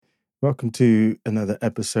Welcome to another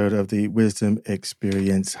episode of the Wisdom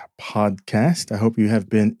Experience podcast. I hope you have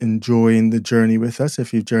been enjoying the journey with us.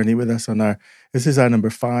 If you've journeyed with us this is our number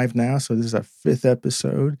 5 now, so this is our 5th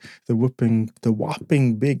episode, the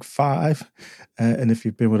whopping big 5. And if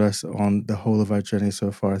you've been with us on the whole of our journey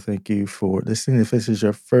so far, thank you for listening. If this is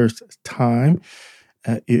your first time,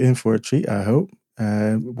 you're in for a treat, I hope,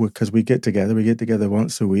 because we get together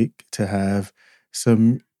once a week to have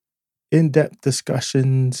some in-depth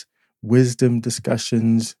discussions, wisdom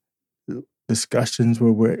discussions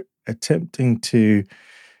where we're attempting to,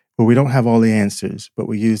 well, we don't have all the answers, but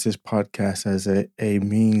we use this podcast as a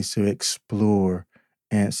means to explore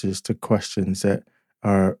answers to questions that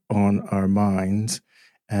are on our minds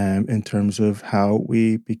in terms of how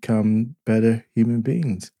we become better human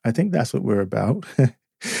beings. I think that's what we're about.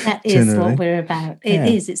 That is what we're about.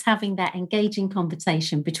 It's having that engaging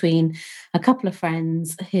conversation between a couple of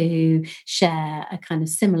friends who share a kind of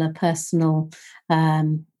similar personal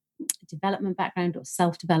development background or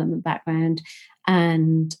self-development background,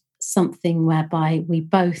 and something whereby we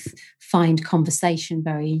both find conversation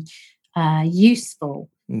very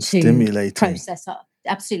useful and to stimulating. Process our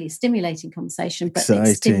absolutely stimulating conversation, but Exciting.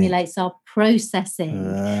 It stimulates our processing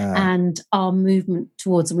and our movement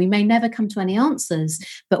towards. And we may never come to any answers,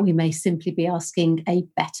 but we may simply be asking a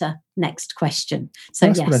better next question. So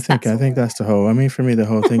that's what I think. I think that's the whole. I mean, for me, the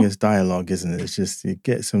whole thing is dialogue, isn't it? It's just you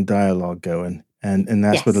get some dialogue going, and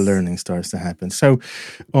that's where the learning starts to happen. So,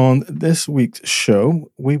 on this week's show,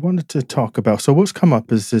 we wanted to talk about. So, what's come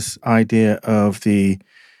up is this idea of the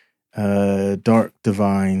dark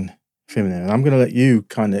divine feminine. And I'm going to let you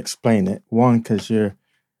kind of explain it. One, because you're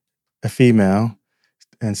a female,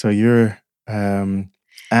 and so you're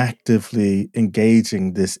actively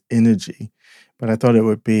engaging this energy. But I thought it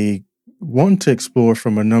would be one to explore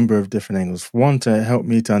from a number of different angles. One, to help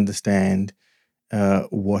me to understand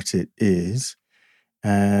what it is,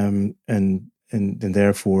 and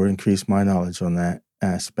therefore increase my knowledge on that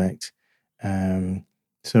aspect.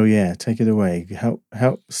 So yeah, take it away.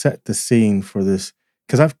 Help set the scene for this.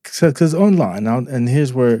 Because online, and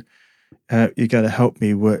here's where you got to help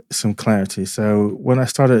me with some clarity. So when I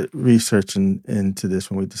started researching into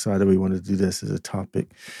this, when we decided we wanted to do this as a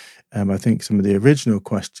topic, I think some of the original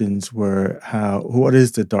questions were what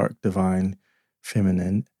is the dark divine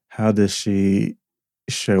feminine? How does she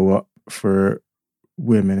show up for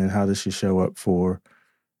women, and how does she show up for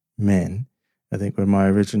men? I think were my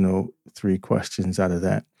original 3 questions out of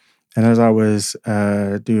that. And as I was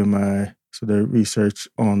doing my sort of research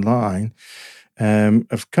online,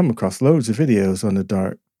 I've come across loads of videos on the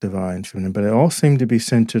dark divine feminine, but it all seemed to be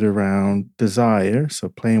centered around desire, so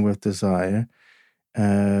playing with desire,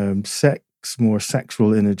 sex, more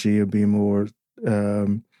sexual energy, or being more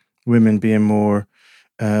women being more,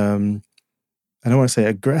 I don't want to say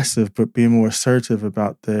aggressive, but being more assertive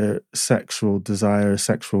about their sexual desire,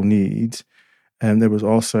 sexual needs. And there was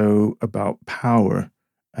also about power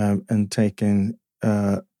and taking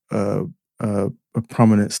a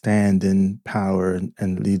prominent stand in power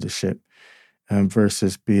and leadership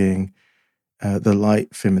versus being the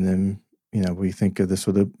light feminine. You know, we think of the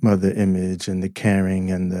sort of mother image and the caring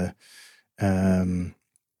and the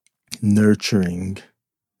nurturing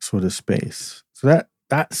sort of space. So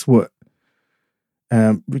that's what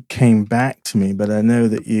came back to me. But I know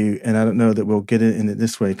that and I don't know that we'll get it in it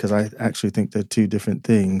this way, because I actually think they're 2 different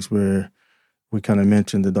things, where we kind of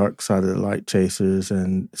mentioned the dark side of the light chasers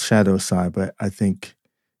and shadow side, but I think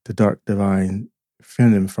the dark divine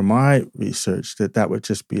feminine, from my research, that would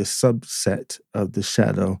just be a subset of the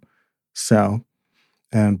shadow self,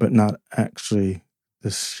 but not actually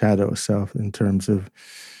the shadow self in terms of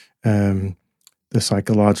the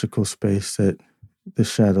psychological space that the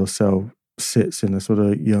shadow self sits in, a sort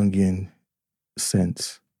of Jungian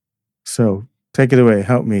sense. So take it away.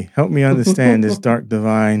 Help me understand this dark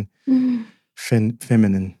divine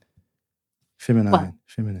feminine. So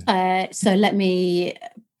let me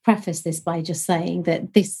preface this by just saying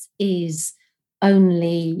that this is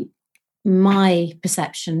only my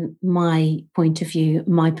perception, my point of view,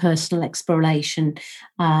 my personal exploration.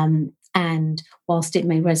 And whilst it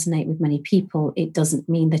may resonate with many people, it doesn't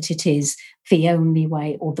mean that it is the only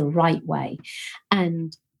way or the right way.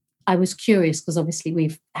 And I was curious, because obviously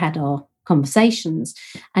we've had our conversations,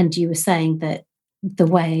 and you were saying that the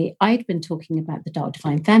way I'd been talking about the dark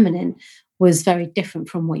divine feminine was very different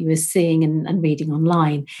from what you were seeing and reading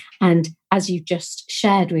online. And as you just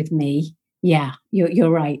shared with me, yeah,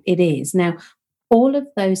 you're right, it is. Now, all of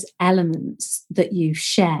those elements that you've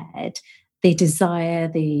shared, the desire,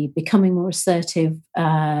 the becoming more assertive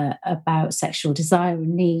about sexual desire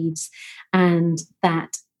and needs, and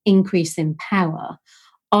that increase in power,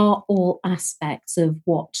 are all aspects of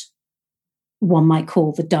what one might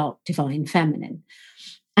call the dark divine feminine.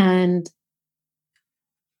 And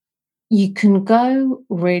you can go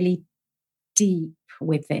really deep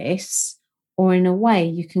with this, or in a way,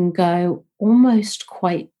 you can go almost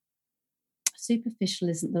quite superficial,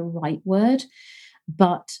 isn't the right word,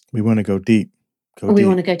 but we want to go deep. We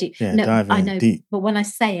want to go deep. Yeah, no, dive in I know, deep. But when I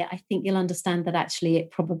say it, I think you'll understand that actually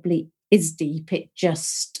it probably is deep. It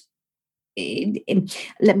just,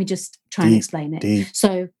 let me just try and explain it. Deep.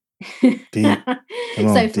 So, deep. Come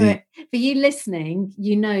on, so deep. for you listening,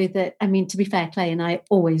 you know that, I mean, to be fair, Clay and I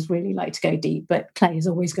always really like to go deep, but Clay is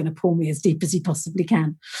always going to pull me as deep as he possibly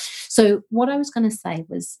can. So what I was going to say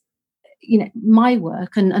was, my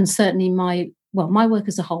work and certainly my work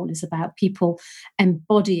as a whole is about people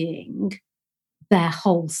embodying their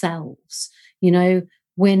whole selves.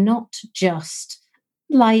 We're not just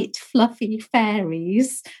light, fluffy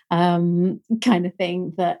fairies kind of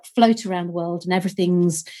thing that float around the world and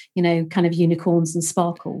everything's, kind of unicorns and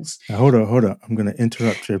sparkles. Now, hold on. I'm going to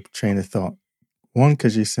interrupt your train of thought. One,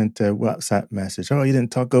 because you sent a WhatsApp message. Oh, you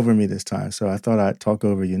didn't talk over me this time, so I thought I'd talk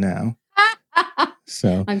over you now.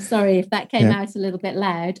 So I'm sorry if that came out a little bit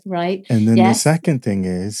loud, right? And then the second thing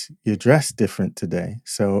is you're dressed different today.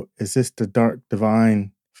 So is this the dark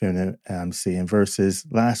divine feminine I'm seeing versus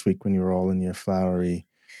last week when you were all in your flowery,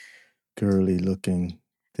 girly looking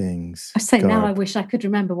things? I say now I wish I could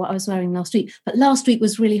remember what I was wearing last week. But last week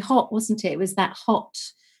was really hot, wasn't it? It was that hot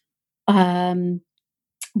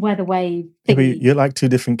weather wave thingy. Yeah, you're like two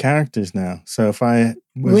different characters now. So if I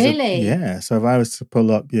was so if I was to pull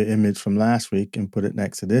up your image from last week and put it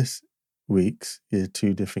next to this week's, you're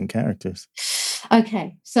two different characters.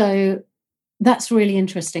 Okay, so that's really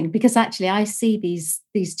interesting because actually I see these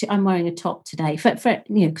two. I'm wearing a top today for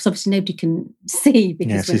because obviously nobody can see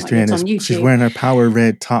because we're not yet on YouTube. She's wearing her power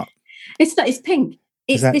red top. It's pink.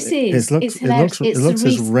 It's hilarious. It looks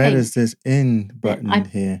as red as this in button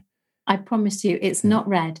here. I promise you, it's not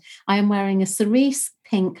red. I am wearing a cerise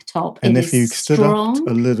pink top. And if you stood up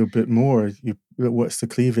a little bit more, what's the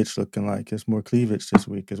cleavage looking like? There's more cleavage this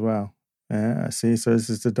week as well. Yeah, I see. So this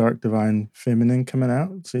is the dark divine feminine coming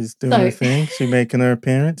out. She's doing her thing. She's making her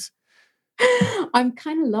appearance. I'm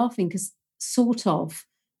kind of laughing because sort of,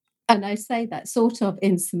 and I say that sort of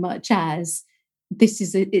in so much as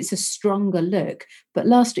it's a stronger look. But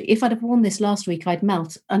last week, if I'd have worn this last week, I'd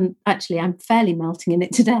melt. And actually, I'm fairly melting in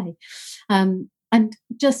it today. And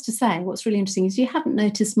just to say, what's really interesting is you haven't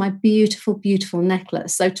noticed my beautiful, beautiful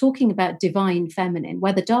necklace. So talking about divine feminine,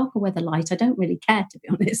 whether dark or whether light, I don't really care, to be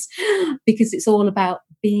honest, because it's all about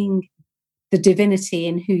being the divinity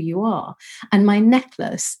in who you are. And my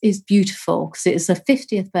necklace is beautiful because it's a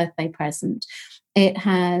 50th birthday present. It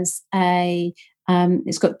has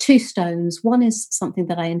it's got two stones. One is something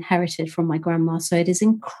that I inherited from my grandma, so it is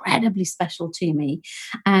incredibly special to me.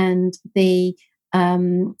 And the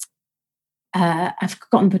I've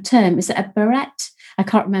forgotten the term. Is it a barrette? I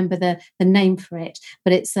can't remember the name for it,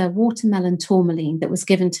 but it's a watermelon tourmaline that was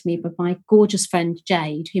given to me by my gorgeous friend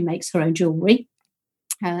Jade, who makes her own jewellery.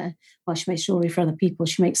 She makes jewellery for other people.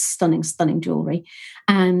 She makes stunning, stunning jewellery.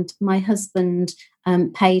 And my husband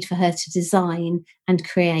paid for her to design and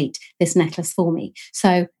create this necklace for me.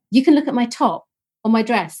 So you can look at my top or my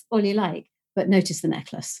dress all you like, but notice the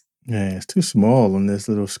necklace. Yeah, it's too small on this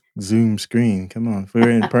little Zoom screen. Come on. If we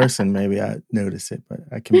were in person, maybe I'd notice it, but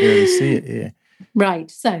I can barely see it here.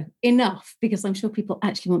 Right. So enough, because I'm sure people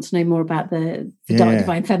actually want to know more about the dark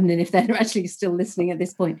divine feminine if they're actually still listening at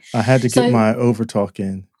this point. I had to get my overtalk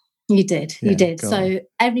in. You did. So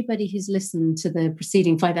everybody who's listened to the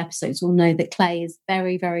preceding 5 episodes will know that Clay is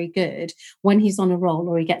very, very good when he's on a roll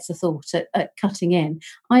or he gets a thought at cutting in.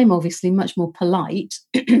 I'm obviously much more polite.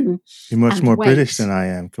 You're much more British than I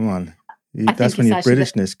am. Come on. That's when your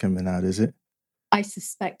Britishness coming out, is it? I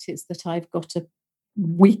suspect it's that I've got a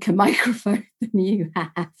weaker microphone than you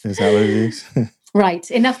have. Is that what it is?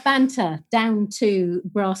 Right. Enough banter. Down to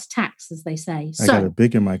brass tacks, as they say. I got a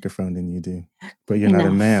bigger microphone than you do, but you're not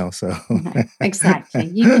a male, so. No, exactly.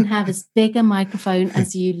 You can have as big a microphone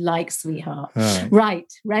as you like, sweetheart.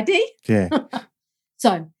 Right. Ready? Yeah.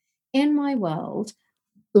 So, in my world,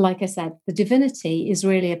 like I said, the divinity is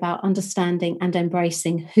really about understanding and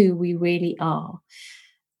embracing who we really are.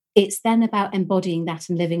 It's then about embodying that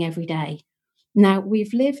and living every day. Now,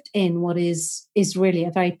 we've lived in what is really a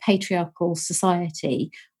very patriarchal society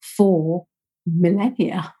for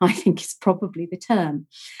millennia, I think is probably the term.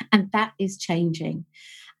 And that is changing.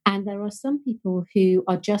 And there are some people who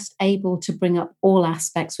are just able to bring up all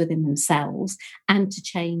aspects within themselves and to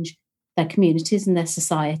change their communities and their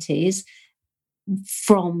societies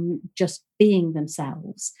from just being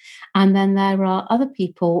themselves. And then there are other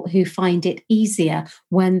people who find it easier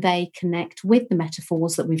when they connect with the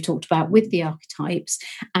metaphors that we've talked about, with the archetypes,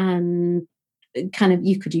 and kind of,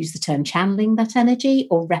 you could use the term channeling that energy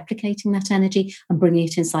or replicating that energy and bringing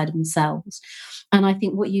it inside of themselves. And I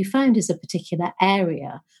think what you found is a particular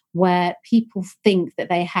area where people think that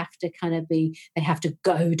they have to they have to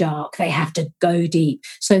go dark, they have to go deep,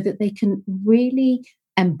 so that they can really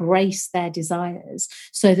embrace their desires,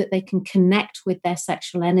 so that they can connect with their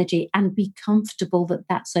sexual energy and be comfortable that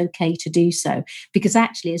that's okay to do so. Because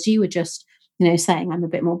actually, as you were just, saying, I'm a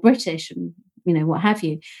bit more British and, what have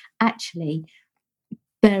you, actually,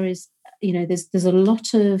 there is, there's a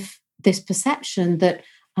lot of this perception that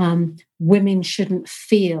women shouldn't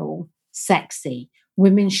feel sexy.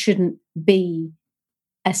 Women shouldn't be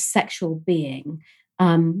a sexual being.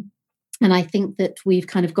 And I think that we've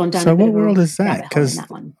kind of gone down So a bit what of world a is that? Because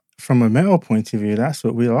from a male point of view, that's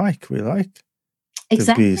what we like. We like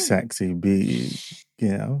to be sexy,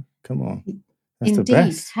 come on. That's Indeed. the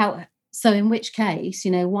best. So in which case,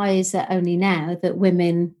 why is it only now that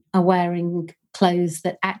women are wearing clothes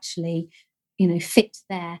that actually, fit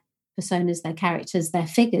their personas, their characters, their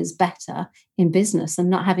figures better in business, and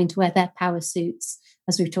not having to wear their power suits,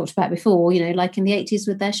 as we've talked about before, like in the 80s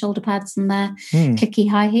with their shoulder pads and their clicky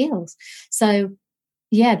high heels. So,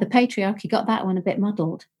 yeah, the patriarchy got that one a bit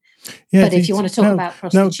muddled. Yeah, but if you want to talk about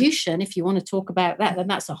prostitution, if you want to talk about that, then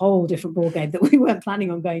that's a whole different ballgame that we weren't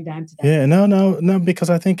planning on going down today. Yeah, no,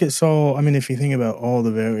 because I think it's all, if you think about all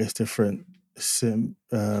the various different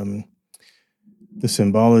the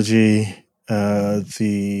symbology, I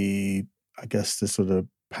guess the sort of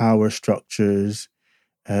power structures,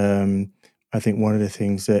 I think one of the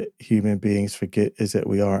things that human beings forget is that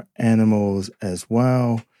we are animals as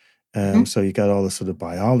well. So you got all the sort of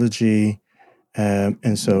biology.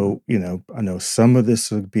 And so, I know some of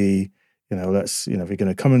this would be, if you're going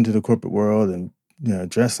to come into the corporate world and,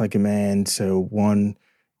 dress like a man. So one,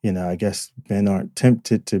 I guess men aren't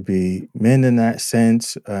tempted to be men in that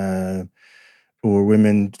sense, or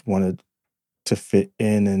women wanted to fit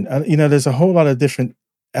in. And, there's a whole lot of different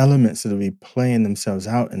elements that will be playing themselves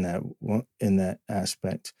out in that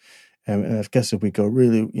aspect. And I guess if we go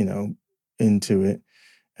really, into it,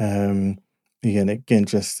 again,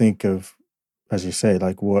 just think of, as you say,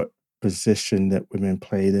 like what position that women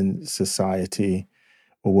played in society,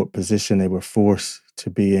 or what position they were forced to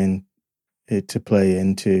be in, to play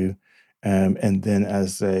into. And then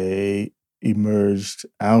as they emerged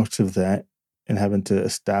out of that and having to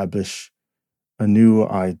establish a new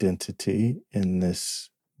identity in this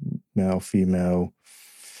male-female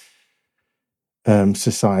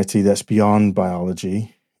society that's beyond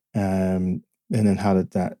biology, and then how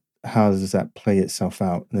does that play itself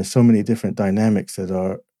out? And there's so many different dynamics that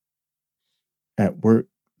are at work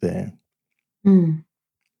there.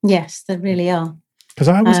 Yes, there really are. Because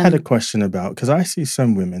I always had a question about, because I see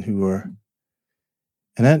some women who are,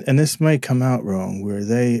 and this may come out wrong, where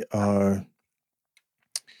they are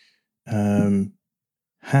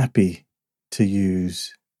happy to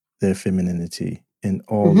use their femininity in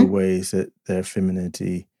all the ways that their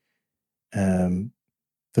femininity, the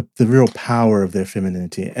real power of their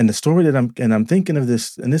femininity. And the story that I'm thinking of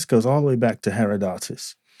this, and this goes all the way back to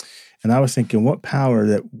Herodotus. And I was thinking what power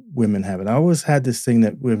that women have. And I always had this thing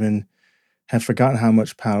that women have forgotten how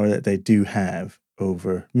much power that they do have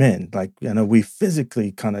over men. Like, we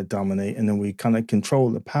physically kind of dominate, and then we kind of control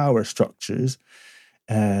the power structures.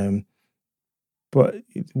 But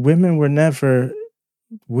women were never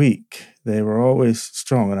weak. They were always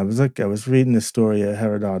strong. And I was reading the story of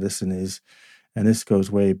Herodotus and this goes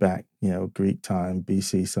way back, Greek time,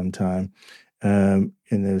 BC sometime. And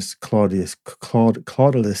there's Claudius,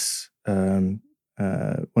 one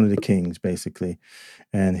of the kings, basically.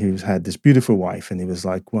 And he had this beautiful wife, and he was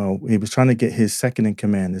like, he was trying to get his second in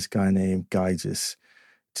command, this guy named Gyges,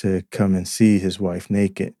 to come and see his wife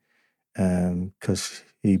naked, because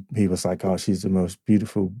he was like, oh, she's the most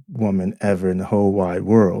beautiful woman ever in the whole wide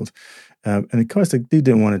world. And of course, the dude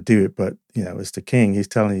didn't want to do it, but, it's the king. He's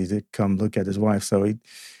telling you to come look at his wife. So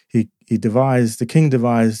the king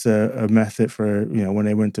devised a method for, when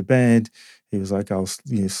they went to bed. He was like, I'll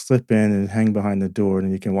slip in and hang behind the door, and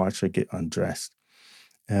then you can watch her get undressed.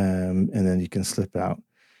 And then you can slip out.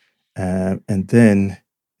 And then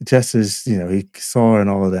just as, he saw her and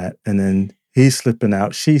all of that, and then he's slipping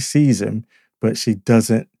out, she sees him, but she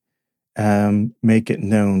doesn't make it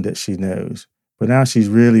known that she knows. But now she's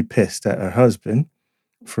really pissed at her husband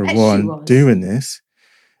for doing this.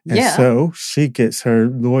 And so she gets her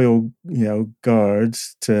loyal,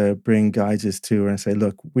 guards to bring Gyges to her and say,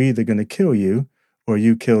 look, we're either going to kill you or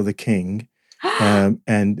you kill the king.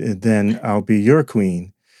 and then I'll be your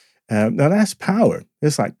queen. Now that's power.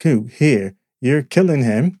 It's like, here, you're killing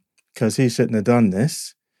him because he shouldn't have done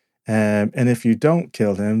this. And if you don't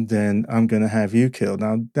kill him, then I'm going to have you killed.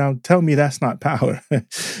 Now tell me that's not power.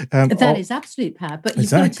 That is absolute power. But you've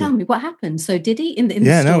got to tell me what happened. So did he in the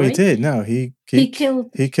story? No, he did. No, he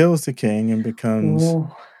kills the king and becomes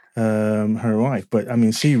her wife. But I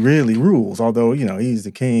mean, she really rules. Although he's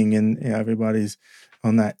the king and everybody's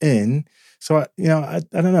on that end. So I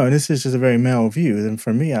don't know. And this is just a very male view. And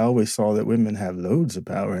for me, I always saw that women have loads of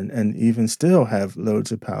power and even still have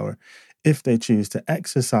loads of power if they choose to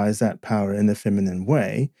exercise that power in a feminine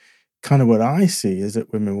way. Kind of what I see is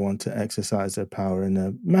that women want to exercise their power in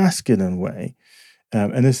a masculine way.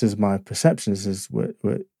 And this is my perception. This is what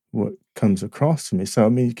comes across to me. So, I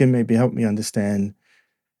mean, you can maybe help me understand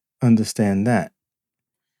that.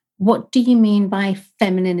 What do you mean by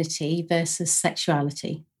femininity versus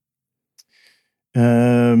sexuality?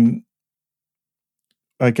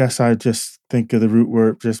 I guess I just think of the root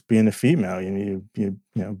word just being a female.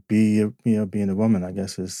 Being a woman, I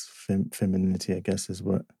guess, is femininity. I guess is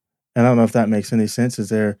what. And I don't know if that makes any sense. Is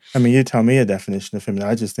there? I mean, you tell me a definition of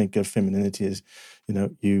femininity. I just think of femininity as,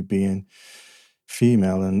 you being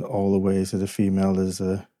female in all the ways that a female is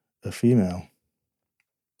a female.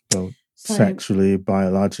 So sexually,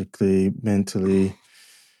 biologically, mentally,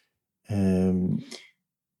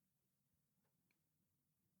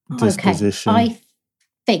 disposition. Okay. I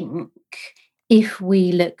think if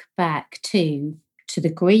we look back to the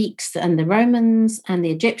Greeks and the Romans and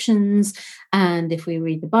the Egyptians, and if we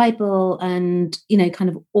read the Bible and, kind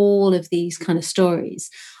of all of these kind of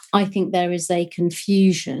stories, I think there is a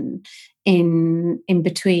confusion in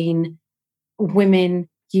between women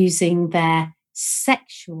using their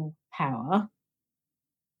sexual power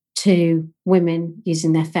to women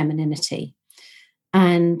using their femininity.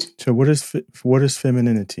 And so what is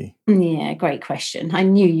femininity? Yeah, great question. I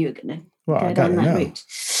knew you were going to go down that route.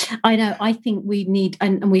 I know. I think we need,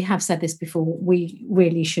 and we have said this before, we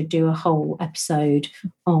really should do a whole episode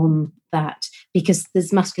on that, because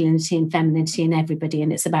there's masculinity and femininity in everybody,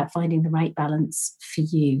 and it's about finding the right balance for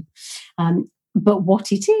you. But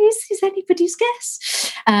what it is anybody's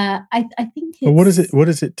guess. I think it's... Well, what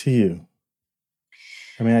is it to you?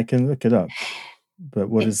 I mean, I can look it up. But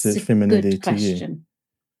what is it femininity to you?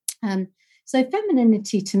 So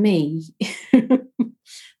femininity to me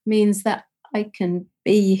means that I can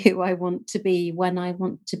be who I want to be when I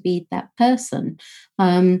want to be that person.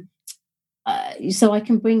 So I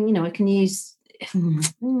can bring, I can use...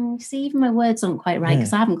 see, even my words aren't quite right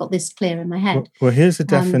because I haven't got this clear in my head. Well, here's the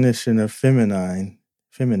definition of feminine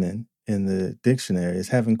in the dictionary: is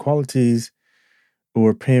having qualities or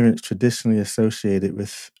appearance traditionally associated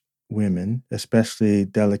with women, especially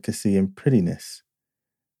delicacy and prettiness.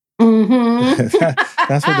 Mm-hmm.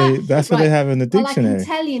 that's what they have in the dictionary. Well, I can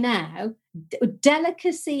tell you now,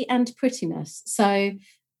 delicacy and prettiness. So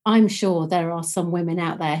I'm sure there are some women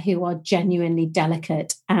out there who are genuinely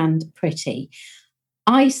delicate and pretty.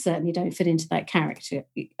 I certainly don't fit into that character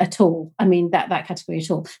at all. I mean, that category at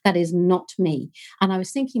all. That is not me. And I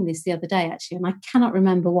was thinking this the other day, actually, and I cannot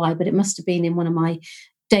remember why, but it must have been in one of my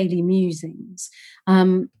daily musings.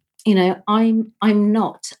 I'm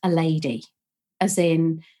not a lady, as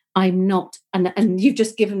in I'm not, and you've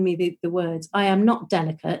just given me the words, I am not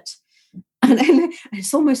delicate. And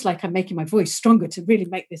it's almost like I'm making my voice stronger to really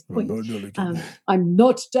make this point. I'm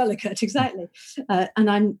not delicate, exactly. And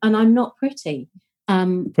I'm not pretty.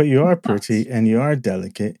 But you are pretty and you are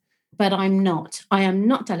delicate. But I'm not. I am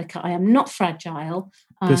not delicate. I am not fragile.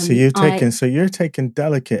 But so you're taking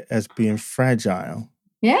delicate as being fragile.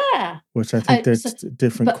 Yeah. Which I think there's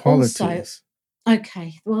different qualities. Also,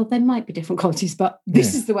 okay, well, there might be different qualities, but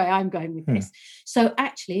this is the way I'm going with this. So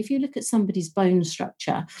actually, if you look at somebody's bone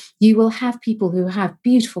structure, you will have people who have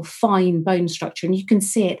beautiful, fine bone structure, and you can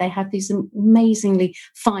see it. They have these amazingly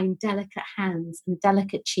fine, delicate hands and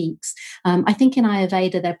delicate cheeks. I think in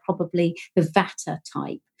Ayurveda, they're probably the Vata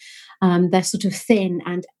type. They're sort of thin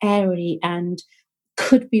and airy and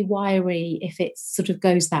could be wiry if it sort of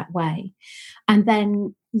goes that way. And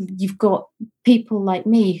then you've got people like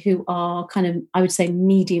me who are kind of, I would say,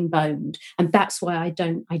 medium boned. And that's why I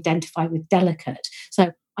don't identify with delicate.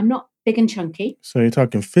 So I'm not big and chunky. So you're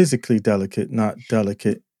talking physically delicate, not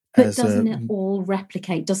delicate. But doesn't it all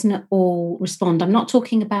replicate? Doesn't it all respond? I'm not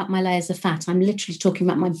talking about my layers of fat. I'm literally talking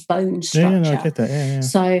about my bone structure. Yeah, no, I get that. Yeah.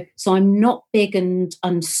 So I'm not big and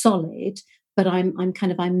solid, but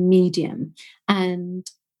I'm medium. And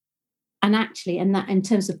actually, and that in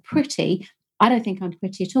terms of pretty, I don't think I'm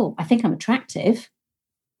pretty at all. I think I'm attractive.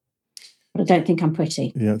 But I don't think I'm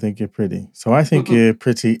pretty. You don't think you're pretty. So I think you're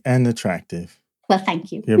pretty and attractive. Well,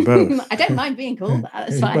 thank you. You're both. I don't mind being called that.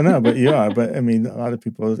 That's fine. Well, no, but you are. But I mean, a lot of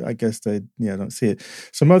people, I guess they don't see it.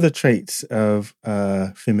 Some other traits of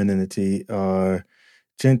femininity are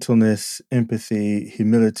gentleness, empathy,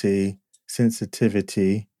 humility,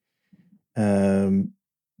 sensitivity, and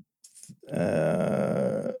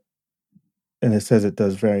it says it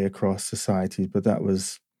does vary across societies, but that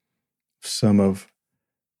was some of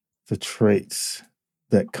the traits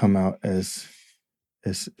that come out as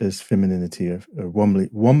femininity or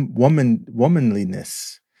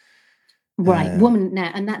womanliness. Right, woman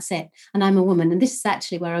now, and that's it. And I'm a woman, and this is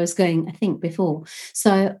actually where I was going, I think, before.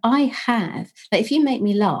 So I have, like, if you make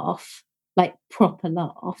me laugh, like proper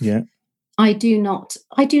laugh, yeah, I do not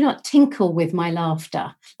tinkle with my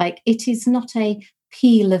laughter. Like, it is not a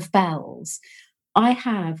peal of bells. I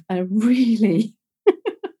have a really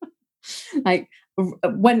like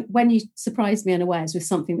when you surprise me unawares with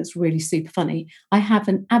something that's really super funny, I have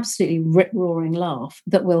an absolutely rip-roaring laugh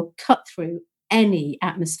that will cut through any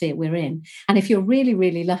atmosphere we're in. And if you're really,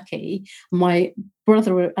 really lucky, my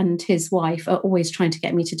brother and his wife are always trying to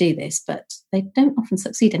get me to do this, but they don't often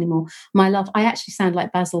succeed anymore. My laugh, I actually sound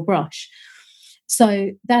like Basil Brush.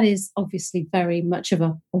 So that is obviously very much of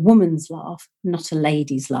a woman's laugh, not a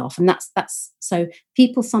lady's laugh. And that's so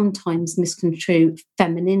people sometimes misconstrue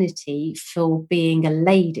femininity for being a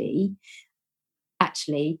lady.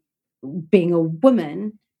 Actually, being a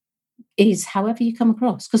woman is however you come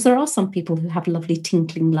across, because there are some people who have lovely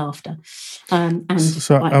tinkling laughter. And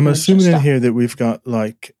so I'm assuming in here that we've got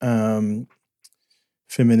like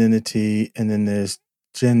femininity, and then there's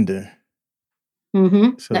gender.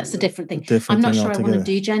 Mm-hmm. So that's a different thing. I'm not sure altogether. I want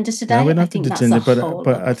to do gender today. No, we don't have to do gender,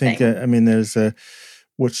 but I think I mean there's a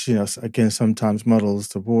which again sometimes muddles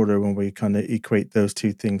the border when we kind of equate those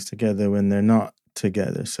two things together when they're not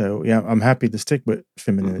together. So yeah, I'm happy to stick with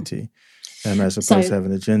femininity as opposed to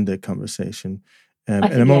having a gender conversation. And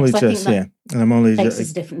I'm only just and I'm only takes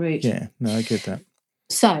us a different route. Yeah, no, I get that.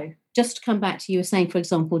 So just to come back to you were saying, for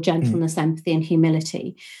example, gentleness, empathy, and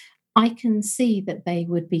humility. I can see that they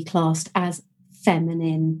would be classed as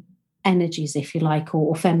feminine energies, if you like,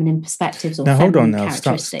 or feminine perspectives, or now hold on now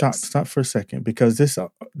characteristics. Stop for a second, because this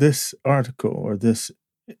article or this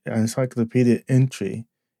encyclopedia entry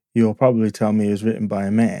you'll probably tell me is written by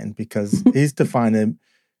a man, because he's defining,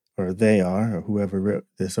 or they are, or whoever wrote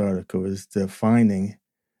this article is defining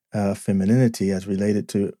femininity as related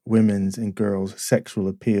to women's and girls' sexual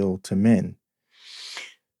appeal to men.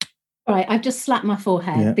 Right, I've just slapped my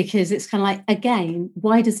forehead because it's kind of like, again,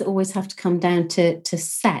 why does it always have to come down to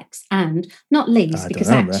sex? And not least because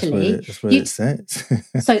actually... That's what it says.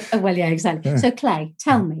 So, well, yeah, exactly. Yeah. So, Clay,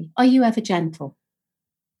 tell me, are you ever gentle?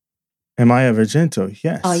 Am I ever gentle?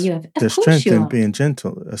 Yes. Are you ever? There's strength in being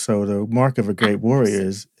gentle. So the mark of a great warrior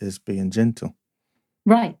is being gentle.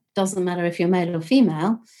 Right. Doesn't matter if you're male or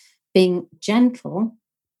female. Being gentle,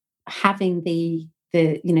 having the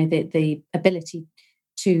ability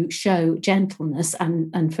to show gentleness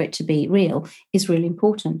and for it to be real is really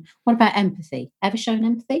important. What about empathy? Ever shown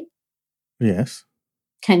empathy? Yes.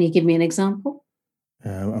 Can you give me an example?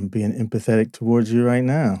 I'm being empathetic towards you right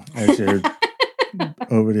now as you're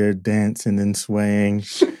over there dancing and swaying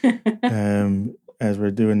as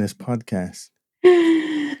we're doing this podcast.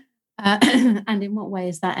 And in what way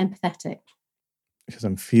is that empathetic? Because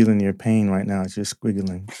I'm feeling your pain right now as you're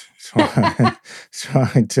squiggling,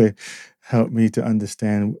 trying to help me to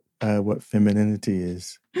understand what femininity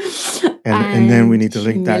is. And then we need to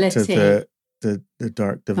link humility. That to the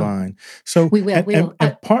dark divine. So we will.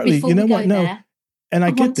 And partly, you know what? No. And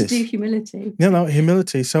I get this. To do humility. No,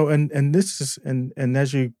 humility. So, and this is, and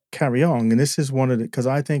as you carry on, and this is one of the, because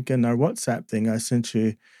I think in our WhatsApp thing, I sent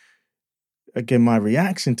you, again, my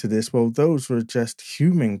reaction to this, well, those were just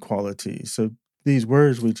human qualities. So these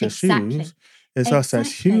words we just use is us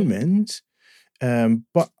as humans.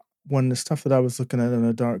 But when the stuff that I was looking at in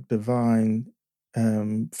a dark divine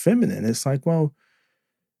feminine, it's like, well,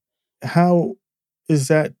 how is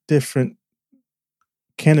that different?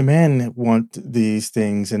 Can a man want these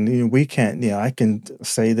things? And we can't. I can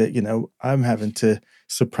say that I'm having to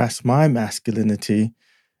suppress my masculinity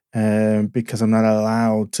because I'm not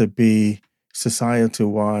allowed to be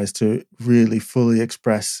societal wise to really fully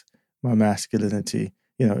express my masculinity.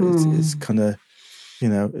 It's kind of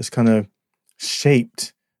it's kind of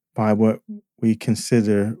shaped by what we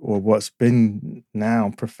consider or what's been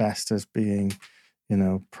now professed as being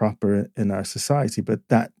proper in our society, but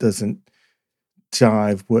that doesn't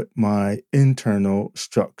jive with my internal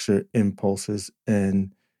structure, impulses,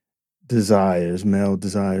 and desires, male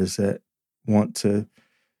desires that want to,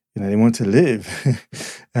 they want to live.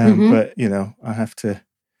 But I have to.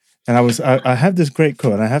 And I have this great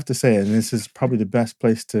quote, and I have to say it, and this is probably the best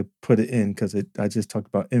place to put it in, because I just talked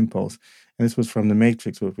about impulse, and this was from The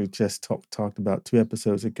Matrix, which we just talked about 2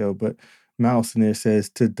 episodes ago. But Mouse in there says,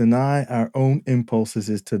 to deny our own impulses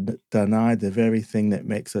is to deny the very thing that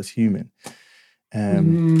makes us human.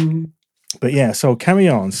 But yeah, so carry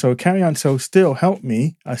on. So still help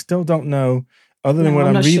me. I still don't know, other than what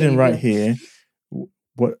I'm reading right here.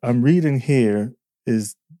 What I'm reading here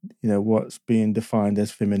is, what's being defined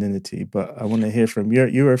as femininity. But I want to hear from you.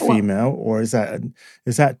 You're a female, or is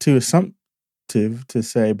that too assumptive to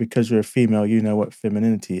say because you're a female, you know what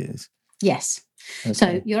femininity is? Yes. Okay.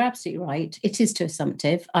 So you're absolutely right. It is too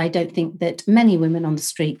assumptive. I don't think that many women on the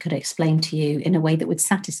street could explain to you in a way that would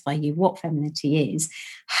satisfy you what femininity is.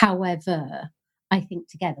 However, I think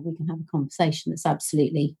together we can have a conversation that's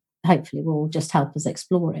absolutely, hopefully will just help us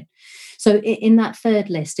explore it. So in that third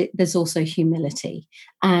list, there's also humility.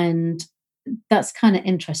 And that's kind of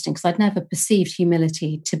interesting, because I'd never perceived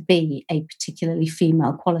humility to be a particularly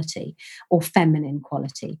female quality or feminine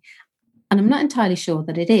quality. And I'm not entirely sure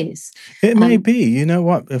that it is. It may be. You know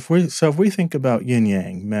what? If we think about yin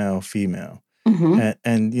yang, male, female,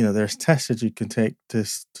 and there's tests that you can take to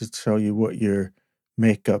show you what your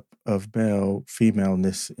makeup of male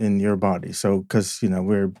femaleness in your body. So because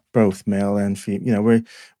we're both male and female,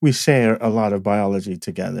 we share a lot of biology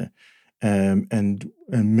together, and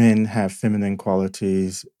men have feminine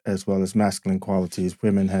qualities as well as masculine qualities.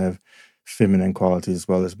 Women have feminine qualities as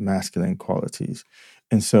well as masculine qualities.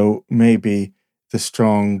 And so maybe the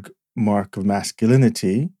strong mark of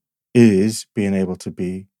masculinity is being able to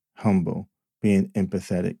be humble, being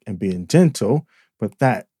empathetic, and being gentle, but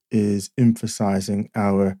that is emphasizing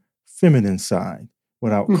our feminine side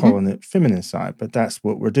without calling it feminine side. But that's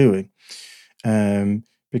what we're doing,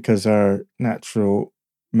 because our natural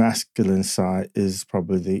masculine side is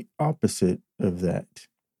probably the opposite of that.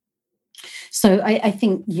 So I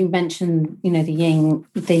think you mentioned,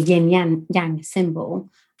 the yin yang symbol,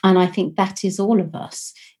 and I think that is all of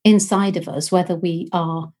us inside of us, whether we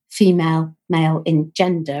are female, male in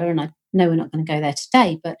gender. And I know we're not going to go there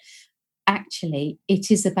today, but actually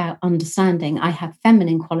it is about understanding I have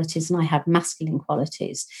feminine qualities and I have masculine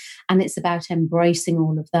qualities, and it's about embracing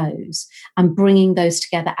all of those and bringing those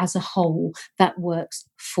together as a whole that works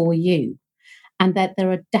for you. And that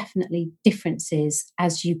there are definitely differences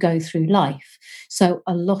as you go through life. So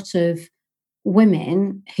a lot of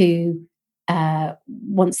women who,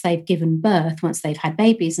 once they've given birth, once they've had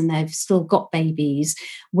babies and they've still got babies,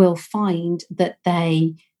 will find that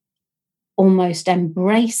they almost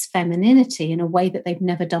embrace femininity in a way that they've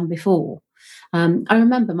never done before. I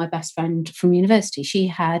remember my best friend from university. She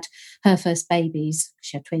had her first babies,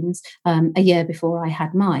 she had twins, a year before I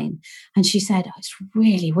had mine. And she said, oh, it's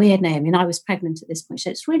really weird, Naomi. And I was pregnant at this point. She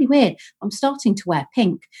said, it's really weird. I'm starting to wear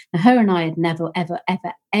pink. Now, her and I had never, ever,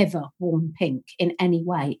 ever, ever worn pink in any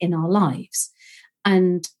way in our lives.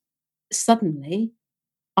 And suddenly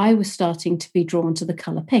I was starting to be drawn to the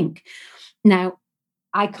colour pink. Now,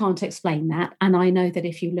 I can't explain that. And I know that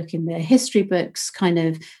if you look in the history books, kind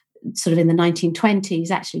of sort of in the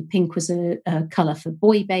 1920s, actually pink was a colour for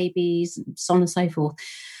boy babies and so on and so forth.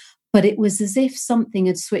 But it was as if something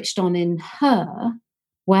had switched on in her,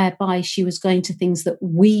 whereby she was going to things that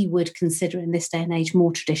we would consider in this day and age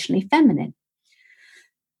more traditionally feminine.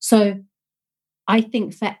 So I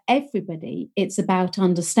think for everybody, it's about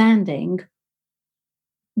understanding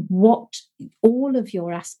what all of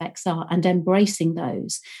your aspects are and embracing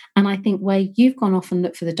those. And I think where you've gone off and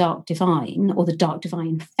looked for the dark divine or the dark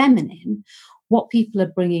divine feminine, what people are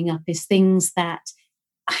bringing up is things that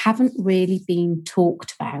haven't really been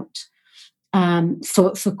talked about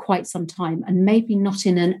for quite some time, and maybe not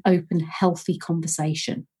in an open, healthy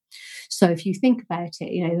conversation. So if you think about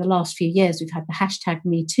it, the last few years we've had the hashtag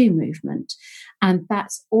Me Too movement, and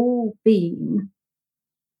that's all been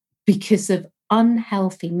because of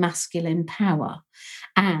unhealthy masculine power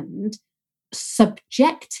and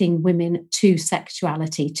subjecting women to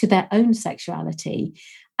sexuality, to their own sexuality,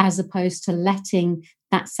 as opposed to letting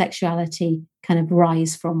that sexuality kind of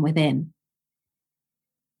rise from within.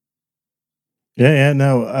 Yeah,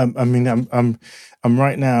 no. I mean, I'm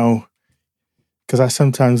right now, because I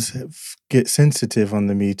sometimes get sensitive on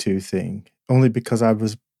the Me Too thing, only because I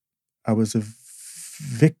was a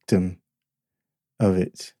victim of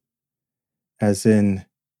it. As in,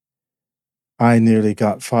 I nearly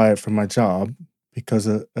got fired from my job because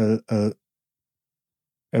a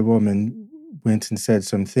woman went and said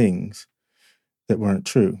some things that weren't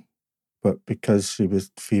true, but because she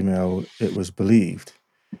was female, it was believed.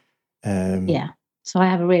 Yeah. So I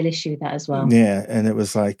have a real issue with that as well. Yeah, and it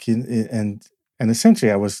was like, and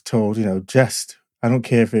essentially, I was told, just I don't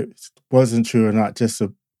care if it wasn't true or not, just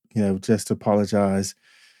just apologize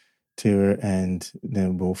to her, and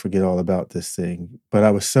then we'll forget all about this thing. But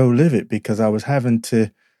I was so livid because I was having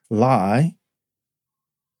to lie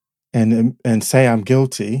and say I'm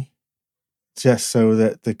guilty just so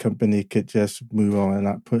that the company could just move on and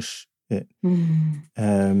not push it. Mm.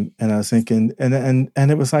 And I was thinking, and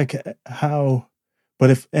it was like, how?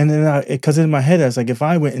 But because in my head I was like, if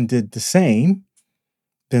I went and did the same,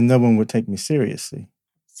 then no one would take me seriously.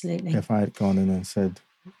 Absolutely. If I had gone in and said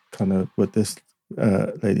kind of what this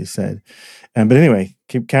lady said. But anyway,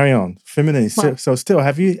 carry on. Femininity. Well, so still,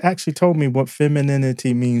 have you actually told me what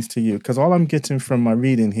femininity means to you? Because all I'm getting from my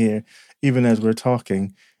reading here, even as we're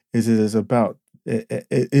talking, is it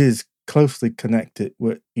is closely connected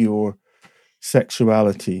with your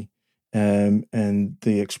sexuality, and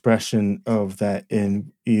the expression of that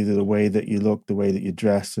in either the way that you look, the way that you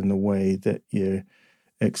dress, and the way that you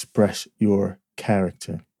express your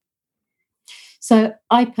character. So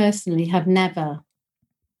I personally have never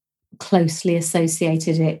closely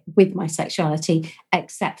associated it with my sexuality,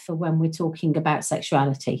 except for when we're talking about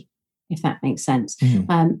sexuality, if that makes sense.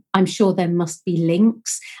 Mm-hmm. I'm sure there must be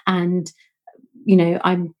links, and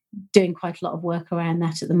I'm doing quite a lot of work around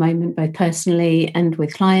that at the moment, both personally and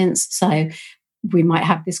with clients. So we might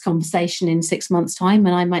have this conversation in 6 months' time,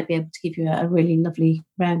 and I might be able to give you a really lovely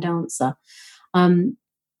round answer.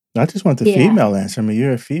 I just want the female answer. I mean,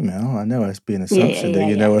 you're a female. I know it's being an assumption that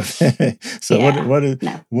you know it. So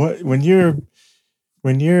when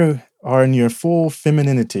you are in your full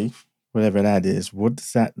femininity, whatever that is, what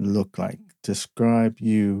does that look like? Describe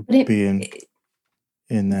you being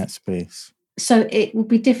in that space. So it will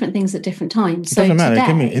be different things at different times. It doesn't matter. It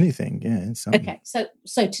can mean anything. Yeah. It's something. Okay.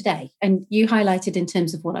 So today, and you highlighted in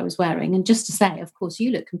terms of what I was wearing, and just to say, of course,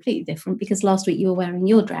 you look completely different because last week you were wearing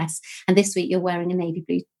your dress, and this week you're wearing a navy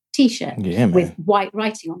blue T-shirt with white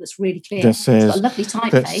writing on that's really clear. That says, it's got a lovely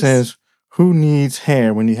typeface. That says, "Who needs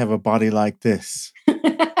hair when you have a body like this?"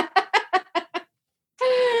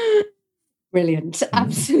 Brilliant.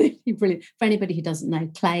 Absolutely brilliant. For anybody who doesn't know,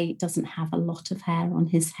 Clay doesn't have a lot of hair on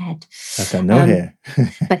his head. I've got no hair.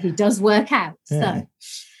 But he does work out. Yeah.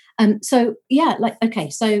 So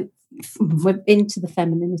we're into the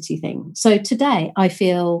femininity thing. So today I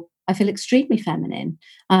feel extremely feminine,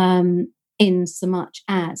 in so much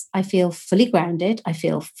as I feel fully grounded. I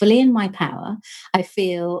feel fully in my power. I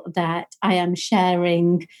feel that I am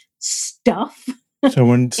sharing stuff.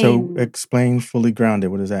 So explain fully grounded.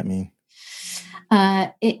 What does that mean?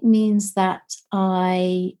 It means that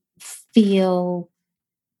I feel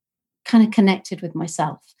kind of connected with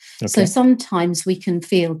myself. Okay. So sometimes we can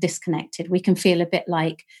feel disconnected. We can feel a bit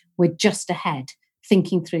like we're just ahead,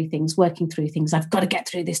 thinking through things, working through things. I've got to get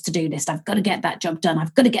through this to-do list. I've got to get that job done.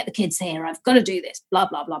 I've got to get the kids here. I've got to do this, blah,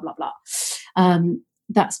 blah, blah, blah, blah.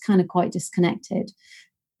 That's kind of quite disconnected.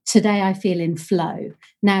 Today I feel in flow.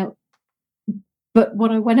 Now, but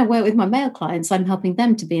when I work with my male clients, I'm helping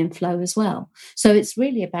them to be in flow as well. So it's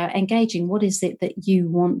really about engaging. What is it that you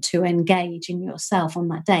want to engage in yourself on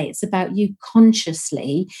that day? It's about you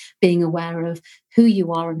consciously being aware of who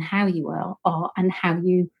you are and how you are and how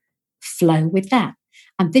you flow with that.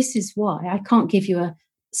 And this is why I can't give you a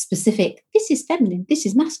specific, this is feminine, this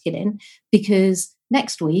is masculine, because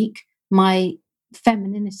next week, my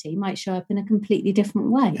femininity might show up in a completly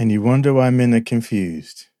different way. And you wonder why men are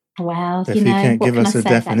confused. Well, if you can't give us a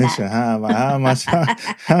definition, how am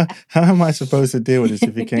I supposed to deal with this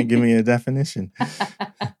if you can't give me a definition?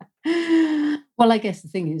 Well, I guess the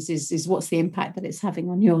thing is what's the impact that it's having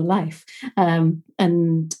on your life? And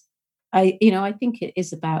I think it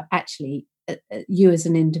is about actually you as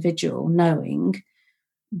an individual knowing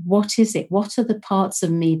what is it? What are the parts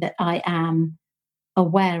of me that I am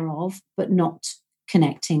aware of but not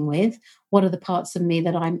connecting with? What are the parts of me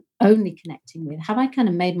that I'm only connecting with? Have I kind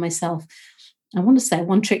of made myself, I want to say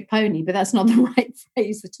one trick pony, but that's not the right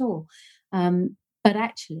phrase at all. But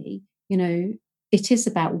actually, it is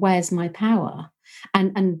about where's my power?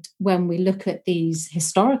 And when we look at these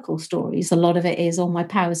historical stories, a lot of it is all my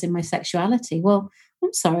power's in my sexuality. Well,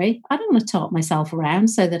 I'm sorry, I don't want to tart myself around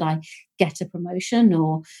so that I get a promotion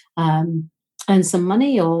or earn some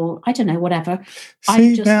money or I don't know, whatever.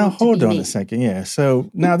 See, now hold on a second. Yeah. So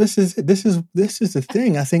now this is the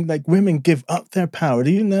thing. I think like women give up their power. Do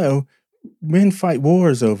you know men fight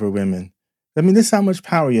wars over women? I mean, this is how much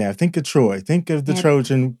power you have. Think of Troy. Think of the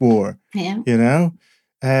Trojan War. Yeah.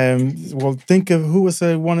 Well, think of who was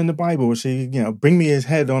the one in the Bible where she, bring me his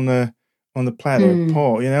head on the platter,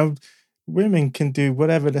 Paul. women can do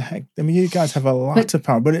whatever the heck. I mean, you guys have a lot of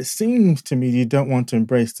power, but it seems to me you don't want to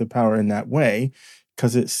embrace the power in that way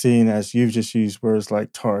because it's seen as, you've just used words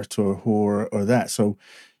like tart or whore or that. So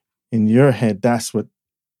in your head, that's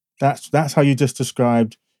how you just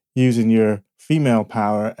described using your female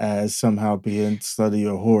power as somehow being slutty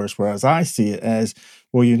or whorish, whereas I see it as,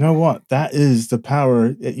 well, you know what? That is the power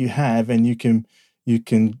that you have, and you can make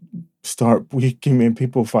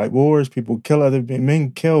people fight wars, people kill other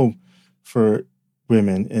men, kill for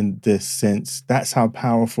women in this sense. That's how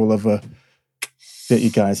powerful of that you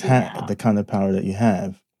guys have, the kind of power that you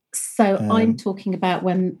have. So I'm talking about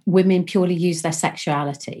when women purely use their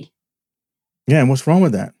sexuality. Yeah, and what's wrong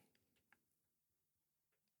with that?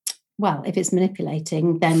 Well, if it's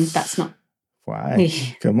manipulating, then that's not.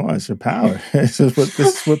 Why? Come on, it's your power. This is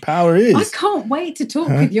what power is. I can't wait to talk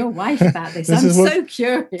with your wife about this. I'm so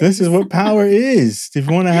curious. This is what power is. If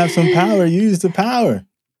you want to have some power, use the power.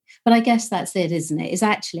 But I guess that's it, isn't it? Is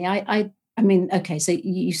actually, I mean, okay, so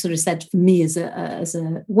you sort of said for me as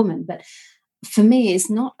a woman, but for me, it's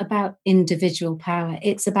not about individual power.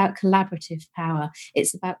 It's about collaborative power.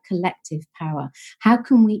 It's about collective power. How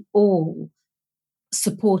can we all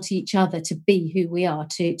support each other to be who we are,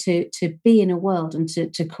 to be in a world and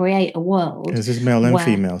to create a world? Is this male and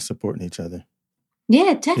female supporting each other?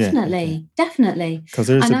 Yeah, definitely. Definitely. Because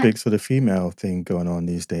there's a big sort of female thing going on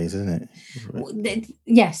these days, isn't it?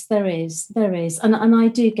 Yes, there is. And I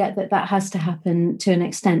do get that has to happen to an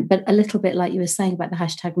extent, but a little bit like you were saying about the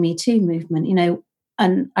hashtag Me Too movement,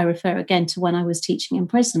 and I refer again to when I was teaching in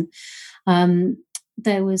prison.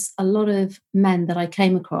 There was a lot of men that I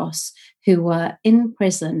came across who were in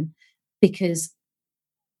prison because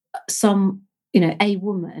a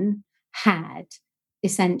woman had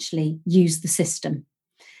essentially used the system.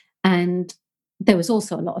 And there was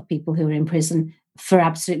also a lot of people who were in prison for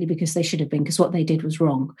absolutely because they should have been, because what they did was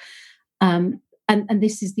wrong. And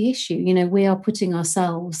this is the issue. We are putting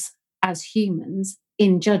ourselves as humans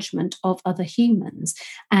in judgment of other humans.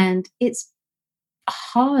 And it's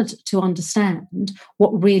hard to understand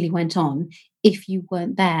what really went on if you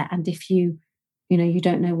weren't there, and if you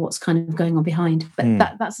don't know what's kind of going on behind.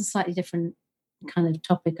 But that's a slightly different kind of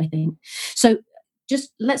topic, I think. So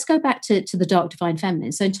just let's go back to the Dark Divine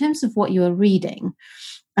Feminine. So in terms of what you were reading,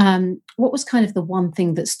 what was kind of the one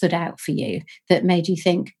thing that stood out for you that made you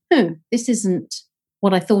think, this isn't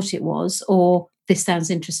what I thought it was, or this sounds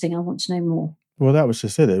interesting, I want to know more? Well, that was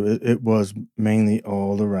just it. It was mainly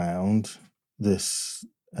all around this,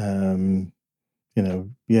 the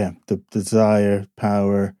desire,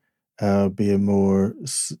 power, being more,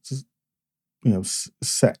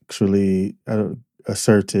 sexually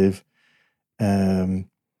assertive.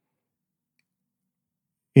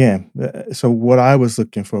 So what I was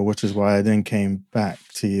looking for, which is why I then came back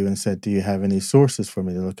to you and said, do you have any sources for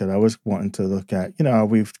me to look at? I was wanting to look at,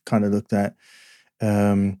 we've kind of looked at,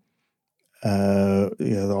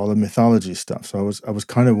 all the mythology stuff. So I was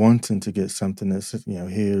kind of wanting to get something that's,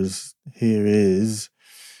 here is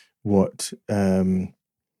what, the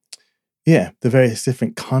various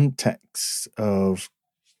different contexts of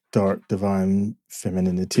dark divine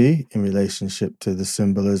femininity in relationship to the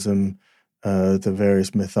symbolism, the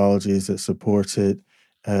various mythologies that support it,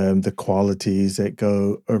 the qualities that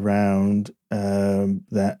go around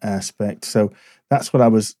that aspect. So that's what I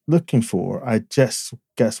was looking for. I just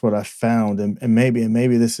guess what I found, and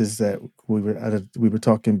maybe this is that we were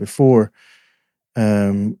talking before,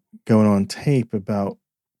 going on tape about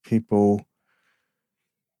people,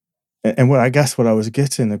 and what I was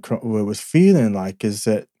getting across, what I was feeling like, is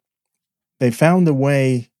that they found a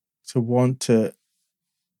way to want to.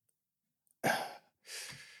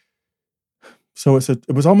 So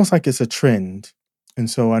it was almost like it's a trend, and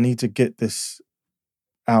so I need to get this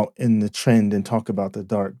out in the trend and talk about the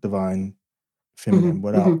dark divine feminine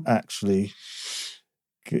without actually,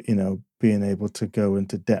 being able to go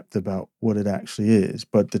into depth about what it actually is.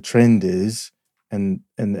 But the trend is, and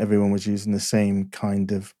everyone was using the same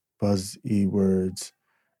kind of buzzy words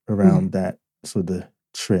around that sort of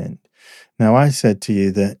trend. Now, I said to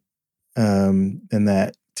you that in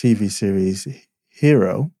that TV series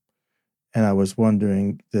Hero, and I was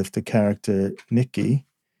wondering if the character Nikki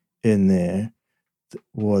in there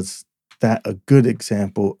was that a good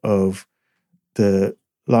example of the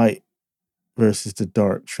light versus the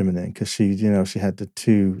dark feminine, because she had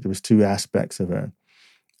there was two aspects of her,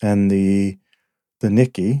 and the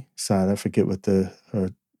Nikki side, I forget what her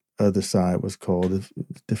other side was called, a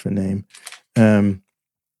different name,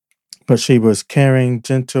 but she was caring,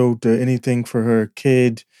 gentle, did anything for her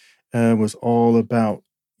kid, was all about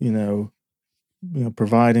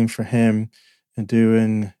providing for him and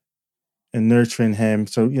doing nurturing him.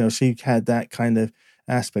 So, she had that kind of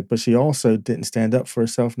aspect, but she also didn't stand up for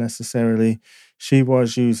herself necessarily. She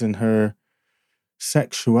was using her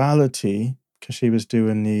sexuality because she was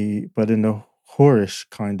doing but in a whorish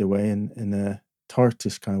kind of way, in a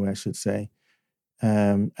tartish kind of way, I should say.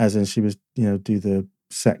 As in she was, do the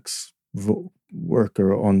sex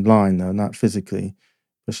worker online, though, not physically,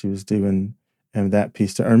 but she was doing that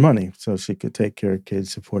piece to earn money so she could take care of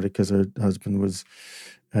kids, support it, because her husband was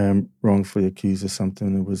wrongfully accused of something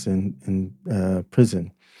and was in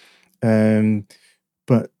prison.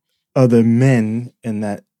 But other men in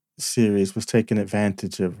that series was taking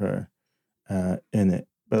advantage of her in it.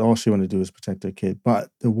 But all she wanted to do was protect her kid. But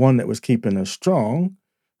the one that was keeping her strong,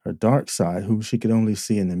 her dark side, who she could only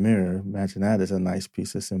see in the mirror. Imagine that as a nice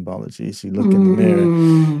piece of symbology. She looked in the mirror,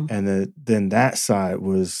 and then that side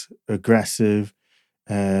was aggressive.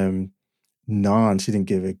 She didn't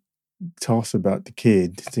give a toss about the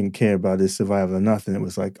kid. Didn't care about his survival or nothing. It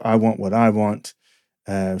was like, I want what I want.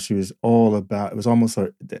 She was all about. It was almost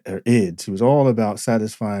her id. She was all about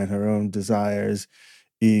satisfying her own desires,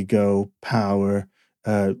 ego, power.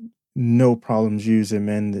 No problems using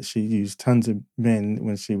men. That she used tons of men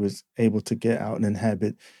when she was able to get out and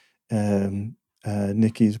inhabit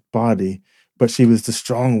Nikki's body. But she was the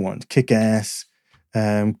strong one, kick ass,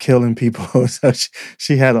 killing people. So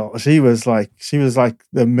she was like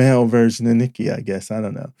the male version of Nikki, I guess. I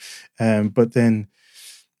don't know. But then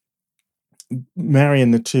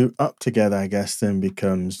marrying the two up together, I guess, then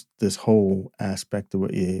becomes this whole aspect of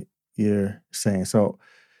what you're saying. So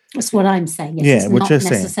that's what I'm saying. Yes, it's not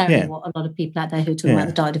necessarily what a lot of people out there who are talking about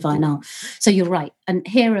the Dark Divine are. So you're right. And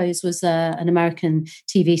Heroes was an American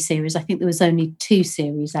TV series. I think there was only 2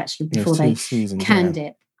 series actually before they canned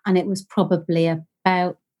it. And it was probably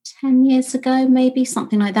about 10 years ago, maybe,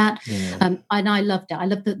 something like that. Yeah. And I loved it. I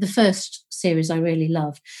loved the first series. I really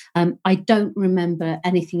loved. I don't remember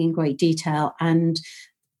anything in great detail. And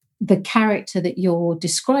the character that you're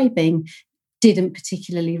describing didn't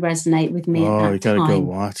particularly resonate with me at that time. Oh, you got to go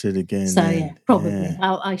watch it again. So, probably.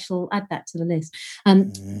 Yeah. I shall add that to the list.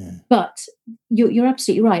 But you're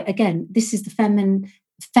absolutely right. Again, this is the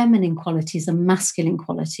feminine qualities and masculine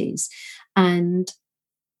qualities. And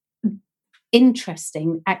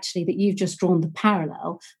interesting, actually, that you've just drawn the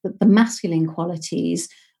parallel, that the masculine qualities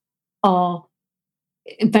are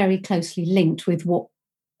very closely linked with what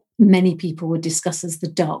many people would discuss as the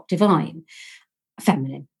dark divine,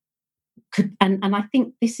 feminine. And I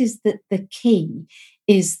think this is the key,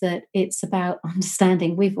 is that it's about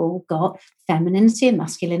understanding we've all got femininity and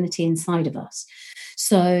masculinity inside of us.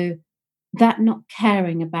 So that not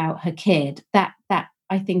caring about her kid, that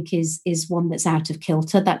I think is one that's out of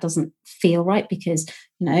kilter. That doesn't feel right, because,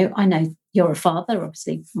 I know you're a father,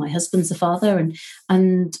 obviously my husband's a father,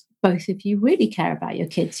 and both of you really care about your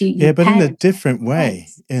kids. But in a different way,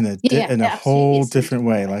 in a whole different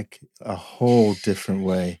way, like a whole different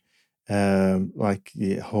way.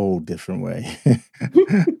 Whole different way. You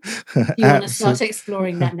want to start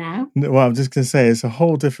exploring that now? Well, I'm just going to say it's a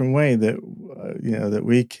whole different way that that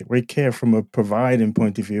we care from a providing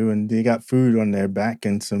point of view, and they got food on their back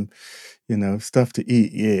and some stuff to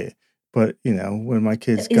eat. Yeah, but when my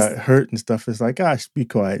kids got hurt and stuff, it's like, gosh, be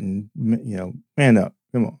quiet and man up,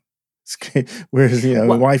 come on. Whereas the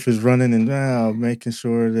wife is running and making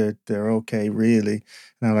sure that they're okay, really.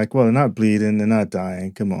 And I'm like, well, they're not bleeding, they're not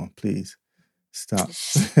dying. Come on, please stop.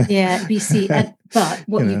 Yeah, you see, but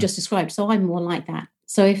what you just described. So I'm more like that.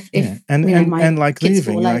 So if and like kids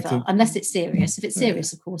leaving, fall over, unless it's serious. If it's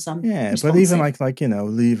serious, of course, I'm responsive. But even like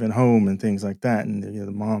leaving home and things like that, and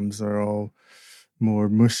the moms are all more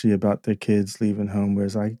mushy about their kids leaving home,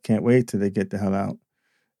 whereas I can't wait till they get the hell out.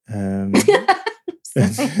 I'm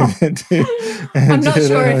not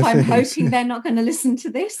sure if I'm hoping they're not going to listen to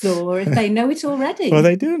this, or if they know it already. Well,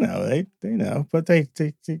 they do know. They know, but they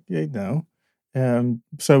know.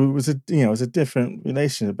 So it was a different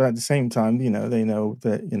relationship, but at the same time, they know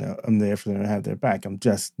that I'm there for them and have their back. I'm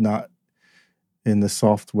just not in the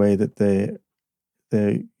soft way that they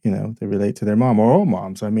relate to their mom, or all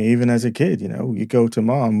moms. I mean, even as a kid, you go to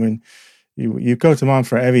mom when. You go to mom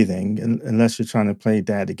for everything, unless you're trying to play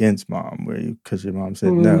dad against mom, because your mom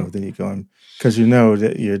said no. Then you go because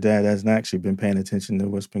that your dad hasn't actually been paying attention to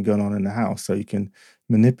what's been going on in the house, so you can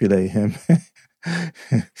manipulate him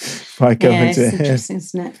by going to him. Interesting,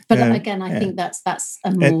 isn't it? But again, I think that's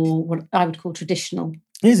a more what I would call traditional.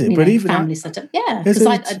 Is it? But even family setup,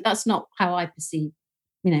 because that's not how I perceive.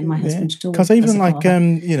 My husband at all. Because even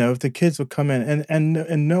if the kids will come in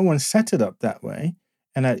and no one set it up that way.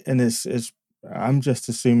 And it's I'm just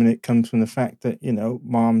assuming it comes from the fact that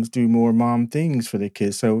moms do more mom things for their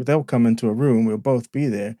kids, so they'll come into a room, we'll both be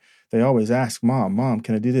there. They always ask Mom,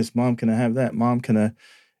 can I do this? Mom, can I have that? Mom, can I,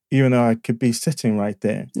 even though I could be sitting right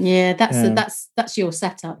there. Yeah, that's your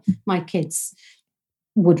setup. My kids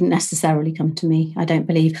wouldn't necessarily come to me, I don't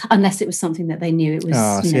believe, unless it was something that they knew it was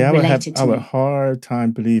related to me. I would have a hard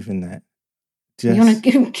time believing that. You want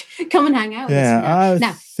to come and hang out with us?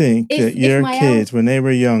 I think that your kids, when they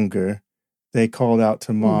were younger, they called out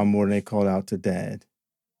to Mom more than they called out to Dad.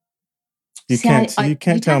 You can't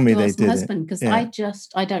tell me they didn't. Because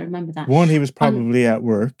I don't remember that. One, he was probably at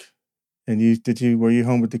work. And were you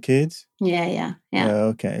home with the kids? Yeah.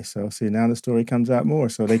 Okay. So see, now the story comes out more.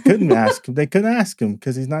 So they couldn't ask him. They couldn't ask him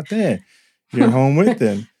because he's not there. You're home with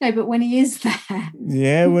them. No, but when he is there.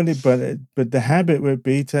 Yeah, but the habit would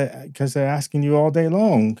be because they're asking you all day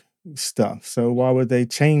long stuff. So why would they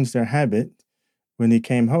change their habit when he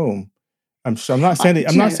came home? I'm not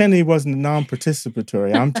saying he wasn't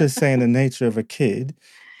non-participatory. I'm just saying the nature of a kid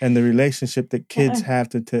and the relationship that kids have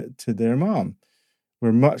to their mom.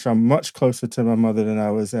 I'm much closer to my mother than I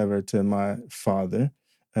was ever to my father.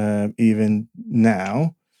 Even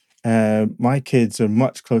now, my kids are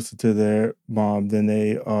much closer to their mom than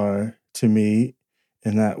they are to me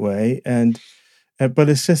in that way. But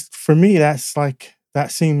it's just, for me, that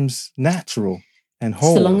seems natural and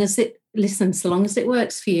whole. So long as it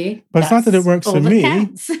works for you. But it's not that it works for me.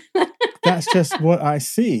 That's just what I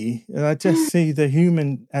see. I just see the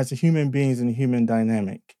human as a human beings and human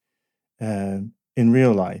dynamic. In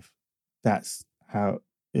real life, that's how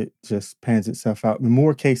it just pans itself out in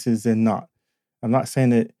more cases than not. I'm not saying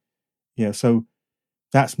that, so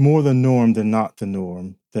that's more the norm than not the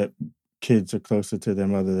norm, that kids are closer to their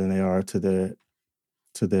mother than they are to their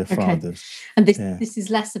fathers. And this is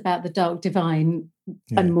less about the dark divine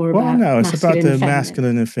and more about it's about the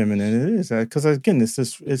masculine and feminine. It is, because again, it's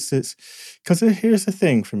because here's the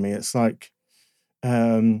thing for me. It's like,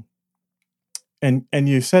 and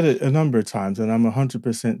you said it a number of times, and I'm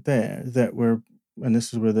 100% there, that and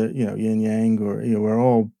this is where the, yin yang, or, we're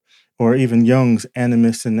all, or even Jung's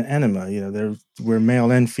animus and anima, we're male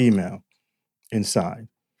and female inside.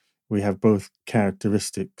 We have both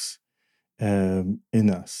characteristics in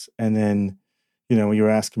us. And then, when you were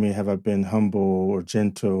asking me, have I been humble or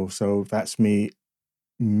gentle? So that's me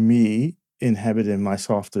inhabiting my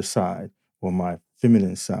softer side or my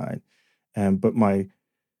feminine side. But my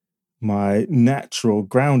natural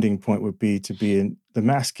grounding point would be to be in the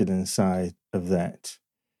masculine side of that.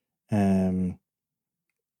 And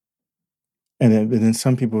then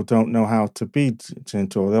some people don't know how to be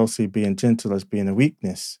gentle. They'll see being gentle as being a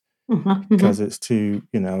weakness because it's too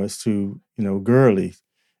girly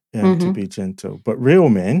to be gentle. But real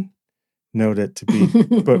men know that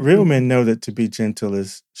to be gentle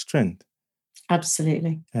is strength.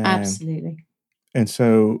 Absolutely. Absolutely. And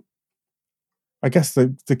so I guess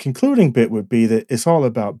the concluding bit would be that it's all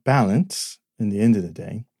about balance in the end of the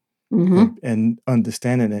day, and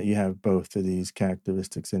understanding that you have both of these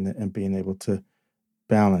characteristics and being able to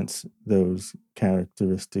balance those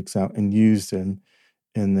characteristics out and use them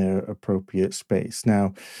in their appropriate space.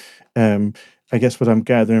 Now, I guess what I'm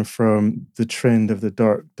gathering from the trend of the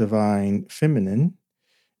dark divine feminine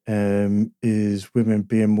is women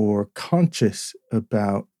being more conscious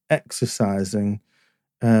about exercising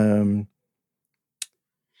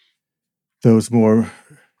those more,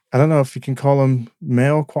 I don't know if you can call them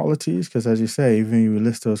male qualities, because as you say, even when you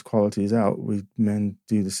list those qualities out, men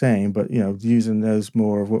do the same, but, using those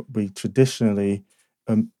more of what we traditionally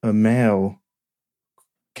a male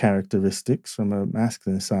characteristics from a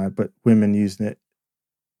masculine side, but women using it,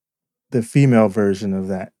 the female version of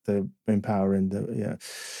that, the empowering,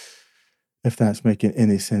 if that's making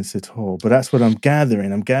any sense at all. But that's what I'm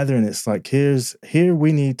gathering. It's like, here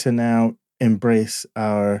we need to now embrace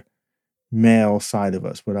our male side of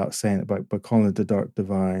us without saying it, but calling it the dark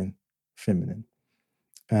divine feminine.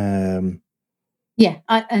 And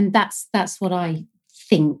that's what I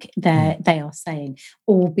think they are saying,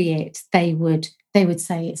 albeit they would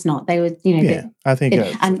say it's not. They would, I think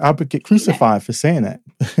I would get crucified for saying that,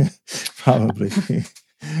 probably.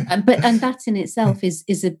 But that in itself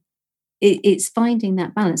it's finding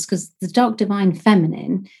that balance, because the dark divine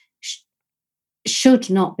feminine should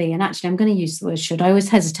not be, and actually I'm going to use the word should. I always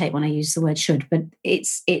hesitate when I use the word should, but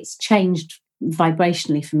it's changed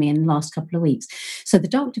vibrationally for me in the last couple of weeks. So the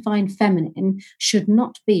dark divine feminine should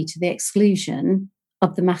not be to the exclusion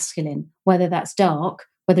of the masculine, whether that's dark,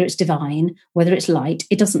 whether it's divine, whether it's light,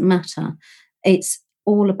 it doesn't matter. It's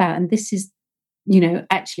all about, and this is,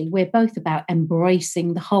 actually we're both about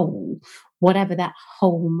embracing the whole, whatever that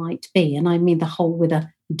whole might be. And I mean the whole with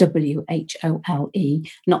a WHOLE,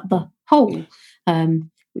 not the whole.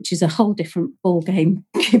 which is a whole different ball game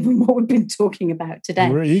given what we've been talking about today.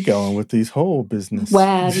 Where are you going with these whole business?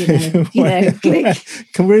 Well, click.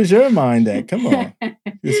 Where's your mind at? Come on.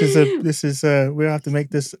 This is we'll have to make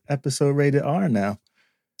this episode rated R now.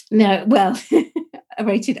 No, well,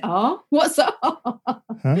 rated R? What's R?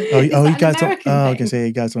 Huh? You guys don't. Oh, I can say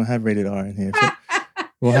you guys don't have rated R in here. So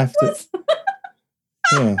we'll have to.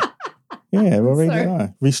 Yeah, well, rated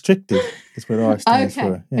R. Restricted is what R stands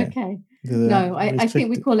for. Yeah. Okay. No, I think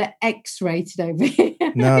we call it X-rated over here.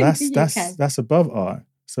 No, that's above R.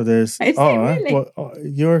 So there's Is R. It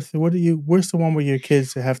really? Where's the one where your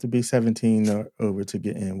kids have to be 17 or over to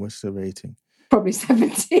get in? What's the rating? Probably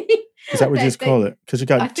 17. Is that what you just call it? Because you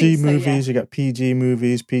got G movies, yeah. You got PG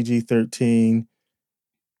movies, PG-13,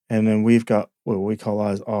 and then we've got what we call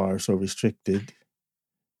ours R, so restricted.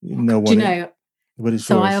 Do you know? What is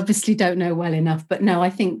so yours? I obviously don't know well enough, but no, I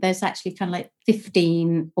think there's actually kind of like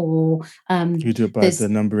 15 or you do it by the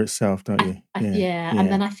number itself, don't you? Yeah.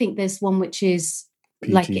 And then I think there's one which is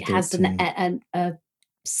PG-13. Like it has a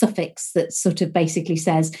suffix that sort of basically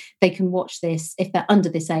says they can watch this if they're under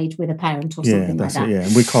this age with a parent or something like that.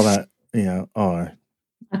 And we call that R.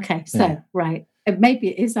 Okay, so right. Maybe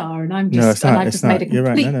it is R, and I'm just made a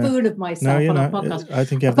complete fool of myself on our podcast. I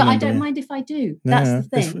think you have but I don't mind if I do. That's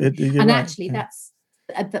the thing. And actually, that's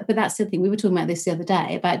the thing. We were talking about this the other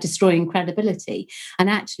day about destroying credibility. And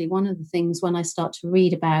actually, one of the things when I start to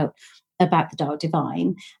read about the Dark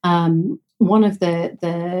Divine, one of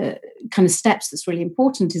the kind of steps that's really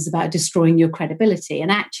important is about destroying your credibility. And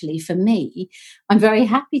actually, for me, I'm very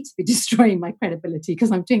happy to be destroying my credibility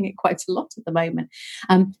because I'm doing it quite a lot at the moment.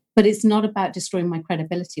 But it's not about destroying my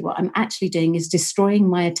credibility. What I'm actually doing is destroying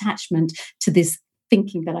my attachment to this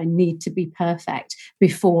thinking that I need to be perfect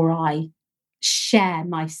before I share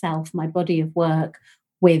myself, my body of work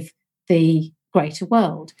with the greater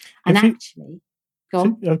world. And go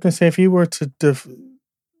on. I was going to say, if you were to,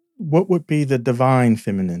 what would be the divine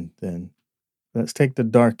feminine then? Let's take the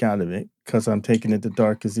dark out of it because I'm taking it the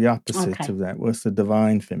dark is the opposite of that. What's the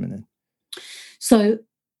divine feminine? So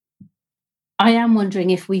I am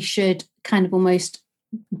wondering if we should kind of almost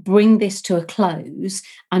bring this to a close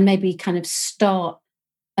and maybe kind of start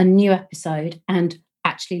a new episode and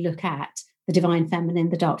actually look at the divine feminine,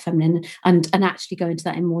 the dark feminine, and actually go into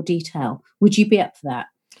that in more detail. Would you be up for that?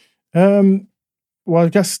 Well, I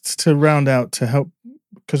guess to round out to help,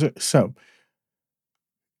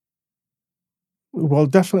 we'll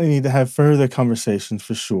definitely need to have further conversations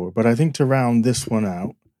for sure. But I think to round this one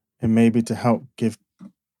out and maybe to help give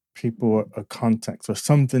people a context or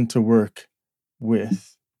something to work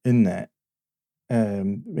with in that.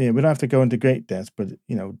 We don't have to go into great depth, but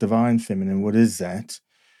divine feminine, what is that?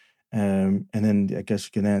 And then I guess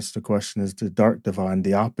you can answer the question: is the dark divine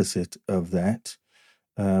the opposite of that,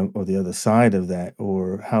 or the other side of that,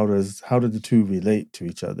 or how do the two relate to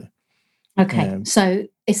each other? Okay, so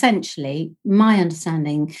essentially, my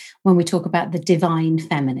understanding when we talk about the divine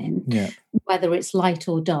feminine, whether it's light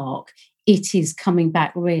or dark, it is coming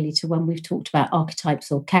back really to when we've talked about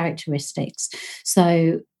archetypes or characteristics.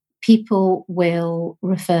 So people will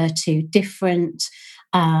refer to different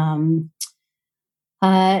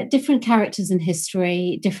characters in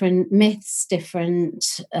history, different myths,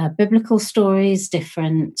 different biblical stories,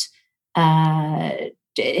 different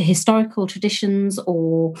historical traditions,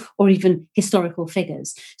 or even historical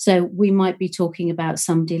figures. So we might be talking about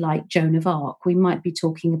somebody like Joan of Arc. We might be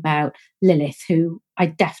talking about Lilith, who I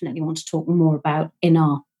definitely want to talk more about in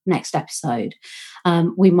our next episode.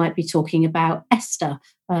 We might be talking about Esther,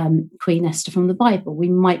 Queen Esther from the Bible. We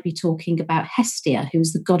might be talking about Hestia,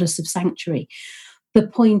 who's the goddess of sanctuary. The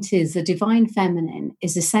point is, the divine feminine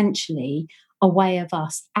is essentially a way of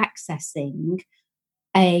us accessing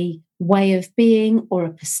a way of being or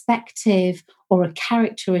a perspective or a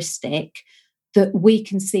characteristic that we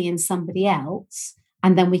can see in somebody else,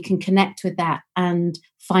 and then we can connect with that and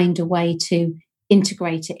find a way to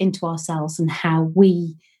integrate it into ourselves and how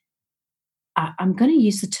we, I'm going to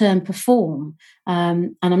use the term perform,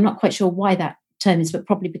 and I'm not quite sure why that term is, but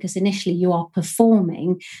probably because initially you are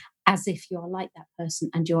performing as if you are like that person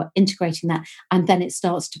and you're integrating that, and then it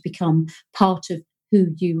starts to become part of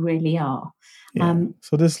who you really are.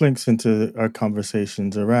 So this links into our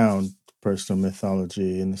conversations around personal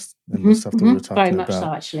mythology and the stuff that we were talking about. Very much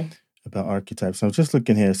so, actually. About archetypes. So I'm just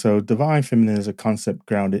looking here. So divine feminine is a concept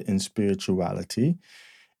grounded in spirituality.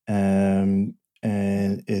 And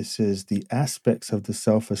it says the aspects of the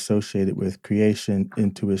self associated with creation,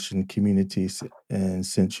 intuition, community, and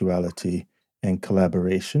sensuality and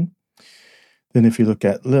collaboration. Then if you look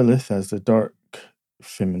at Lilith as the dark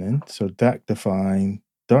feminine, so dark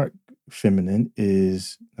feminine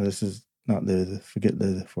is, this is not Lilith, forget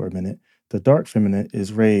Lilith for a minute. The dark feminine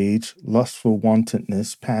is rage, lustful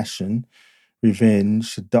wantonness, passion,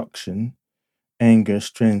 revenge, seduction, anger,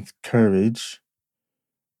 strength, courage.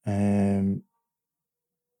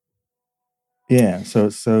 Yeah, so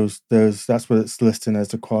that's what it's listing as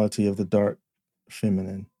the quality of the dark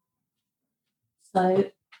feminine. So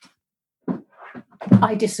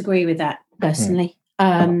I disagree with that personally.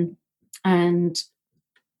 Right. And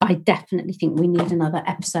I definitely think we need another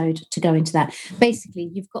episode to go into that. Basically,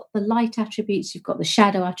 you've got the light attributes, you've got the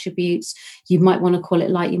shadow attributes. You might want to call it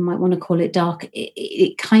light, you might want to call it dark.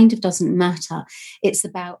 It kind of doesn't matter. It's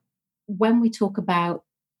about when we talk about.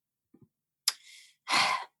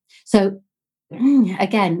 So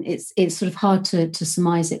again, it's sort of hard to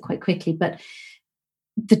surmise it quite quickly, but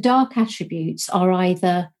the dark attributes are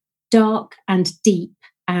either dark and deep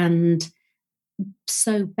and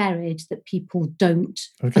so buried that people don't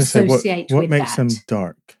associate with what makes them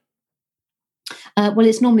dark? Well,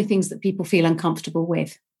 it's normally things that people feel uncomfortable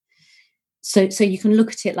with. So you can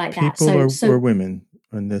look at it like that. People or women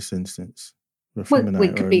in this instance? Well,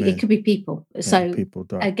 it could be people. Yeah, so people,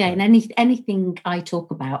 dark, again, anything I talk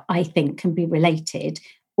about, I think can be related,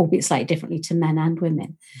 albeit slightly differently, to men and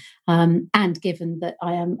women. And given that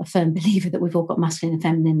I am a firm believer that we've all got masculine and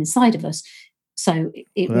feminine inside of us, so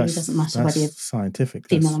it really doesn't matter whether you're scientific,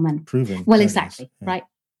 female or men. Proven. Well, exactly, yeah. Right.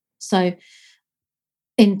 So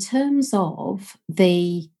in terms of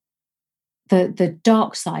the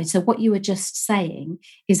dark side, so what you were just saying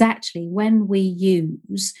is actually when we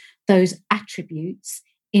use those attributes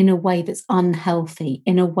in a way that's unhealthy,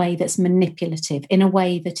 in a way that's manipulative, in a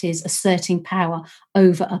way that is asserting power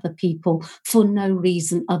over other people for no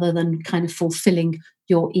reason other than kind of fulfilling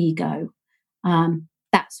your ego.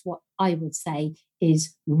 That's what I would say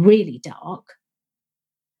is really dark.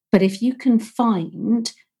 But if you can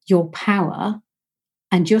find your power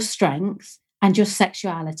and your strength and your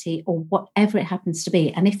sexuality or whatever it happens to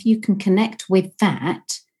be, and if you can connect with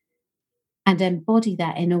that and embody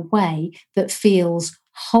that in a way that feels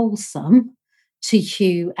wholesome to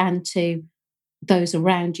you and to those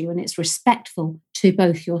around you, and it's respectful to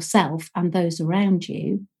both yourself and those around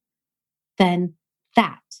you, then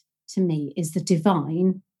that, to me, is the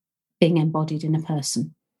divine being embodied in a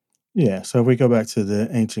person. Yeah, so if we go back to the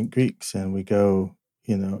ancient Greeks and we go,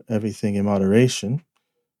 everything in moderation,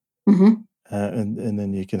 mm-hmm. And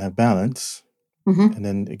then you can have balance. Mm-hmm. And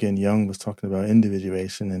then again, Jung was talking about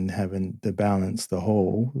individuation and having the balance, the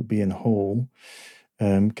whole, being whole,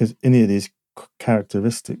 because any of these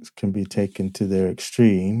characteristics can be taken to their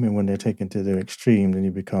extreme, and when they're taken to their extreme, then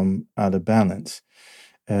you become out of balance.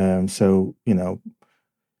 So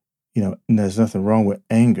and there's nothing wrong with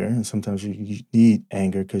anger, and sometimes you need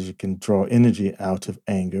anger because you can draw energy out of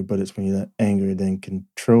anger. But it's when you let anger then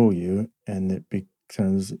control you, and it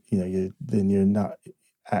becomes you're not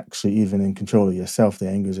actually even in control of yourself. The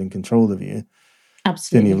anger is in control of you.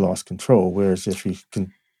 Absolutely. Then you've lost control. Whereas if you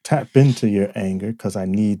can tap into your anger, because I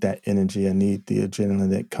need that energy, I need the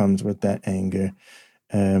adrenaline that comes with that anger.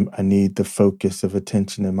 I need the focus of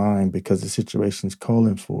attention in mind because the situation's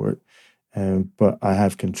calling for it. But I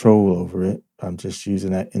have control over it. I'm just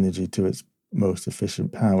using that energy to its most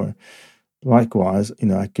efficient power. Likewise,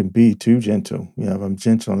 I can be too gentle. If I'm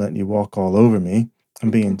gentle and letting you walk all over me, I'm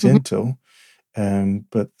being gentle.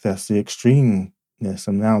 But that's the extremeness.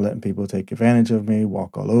 I'm now letting people take advantage of me,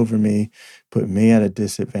 walk all over me, put me at a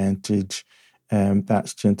disadvantage.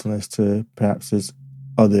 That's gentleness to perhaps this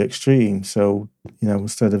other extreme. So,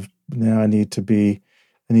 instead of now I need to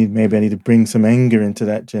bring some anger into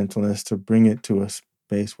that gentleness to bring it to a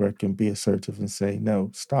space where it can be assertive and say, no,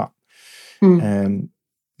 stop.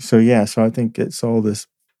 So I think it's all this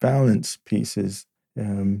balance pieces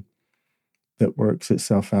that works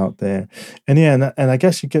itself out there. And I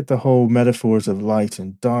guess you get the whole metaphors of light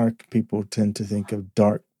and dark. People tend to think of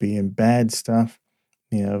dark being bad stuff.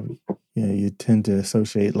 You tend to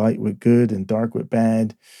associate light with good and dark with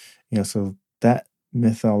bad. So that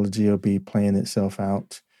mythology will be playing itself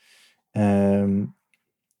out. I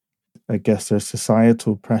guess there's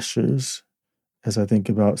societal pressures as I think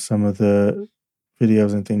about some of the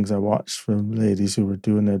videos and things I watched from ladies who were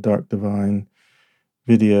doing their dark divine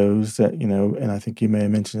videos that, and I think you may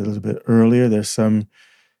have mentioned a little bit earlier, there's some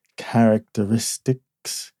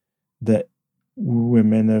characteristics that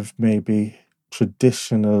women have maybe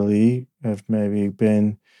traditionally have maybe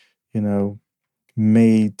been,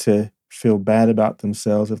 made to feel bad about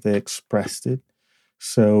themselves if they expressed it.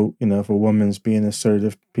 So, if a woman's being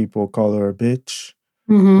assertive, people call her a bitch.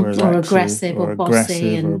 Or aggressive or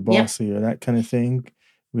bossy or that kind of thing.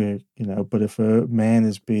 But if a man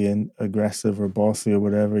is being aggressive or bossy or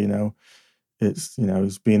whatever, it's,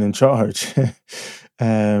 it's being in charge. So,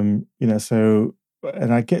 and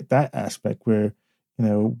I get that aspect where,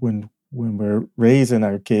 when we're raising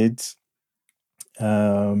our kids,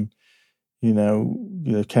 the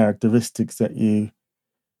characteristics that you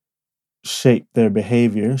shape their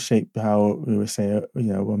behavior, shape how we would say,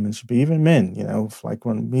 women should be, even men, like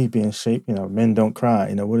when me being shaped, men don't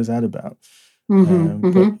cry, what is that about?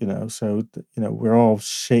 But, so, we're all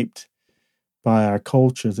shaped by our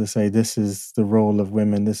culture to say, this is the role of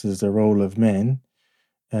women, this is the role of men,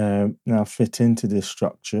 now fit into this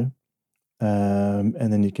structure. And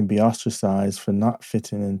then you can be ostracized for not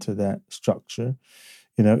fitting into that structure.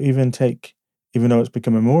 Even though it's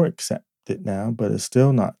becoming more accepted now, but it's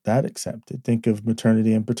still not that accepted. Think of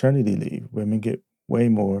maternity and paternity leave. Women get way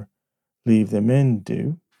more leave than men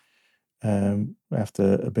do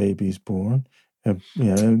after a baby's born. In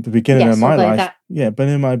the beginning of my life, but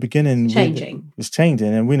in my beginning, it's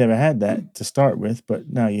changing, and we never had that to start with, but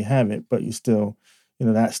now you have it, but you still,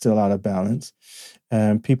 that's still out of balance.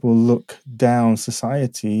 People look down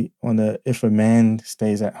society on if a man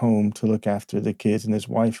stays at home to look after the kids and his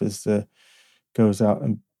wife goes out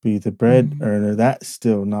and be the bread earner. That's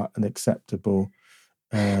still not an acceptable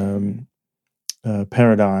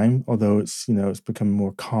paradigm, although it's become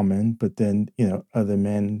more common. But then other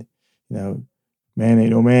men, man ain't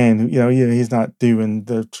no man. He's not doing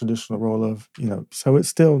the traditional role of So it's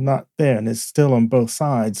still not there, and it's still on both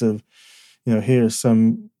sides of here's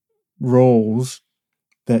some roles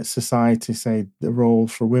that society say the role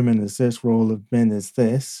for women is this, role of men is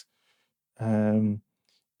this, and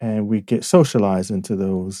we get socialized into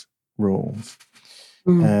those roles.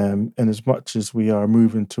 And as much as we are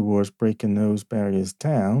moving towards breaking those barriers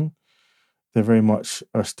down, they very much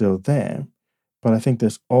are still there. But I think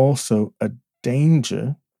there's also a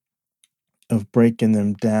danger of breaking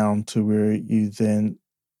them down to where you then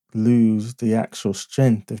lose the actual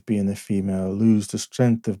strength of being a female, lose the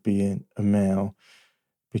strength of being a male,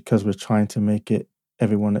 because we're trying to make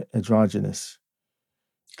everyone androgynous.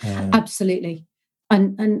 Absolutely.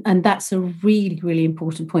 And that's a really, really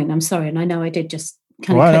important point. I'm sorry, and I know I did just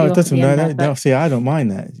kind of cut you off at the end there, see, I don't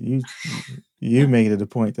mind that. You made it a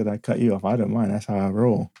point that I cut you off. I don't mind. That's how I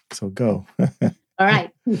roll. So go. All right.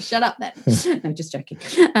 Shut up then. No, just joking.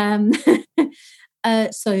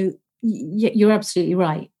 So you're absolutely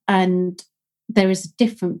right. And there is a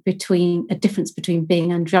difference between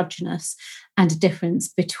being androgynous and a difference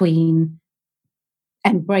between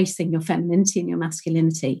embracing your femininity and your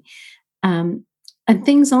masculinity. And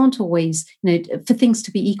things aren't always, for things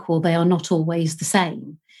to be equal, they are not always the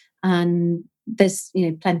same. And there's,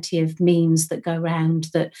 plenty of memes that go around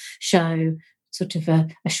that show sort of a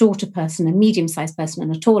shorter person, a medium-sized person,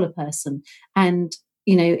 and a taller person. And,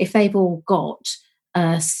 if they've all got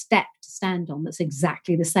a step to stand on that's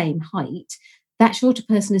exactly the same height, that shorter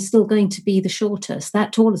person is still going to be the shortest.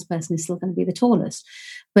 That tallest person is still going to be the tallest.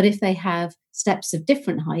 But if they have steps of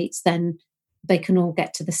different heights, then they can all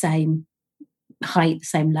get to the same height, the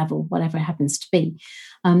same level, whatever it happens to be.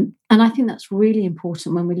 And I think that's really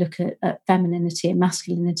important when we look at femininity and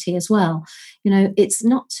masculinity as well. It's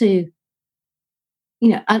not to,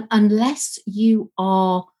 unless you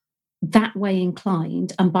are that way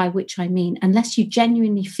inclined, and by which I mean, unless you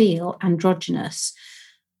genuinely feel androgynous,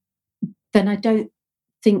 then I don't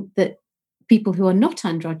think that people who are not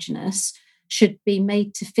androgynous should be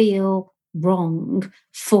made to feel wrong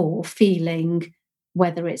for feeling,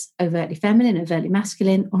 whether it's overtly feminine, overtly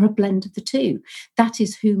masculine, or a blend of the two. That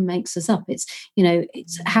is who makes us up. It's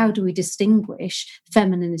how do we distinguish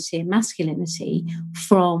femininity and masculinity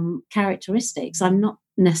from characteristics? I'm not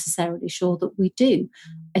necessarily sure that we do.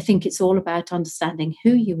 I think it's all about understanding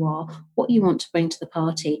who you are, what you want to bring to the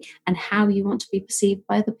party, and how you want to be perceived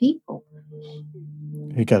by the people.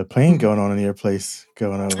 You got a plane going on in your place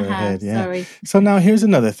going overhead. Yeah. Sorry. So now here's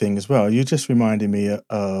another thing as well. You just reminded me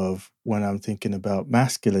of when I'm thinking about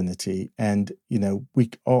masculinity, and I know we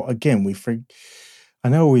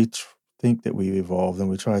think that we've evolved and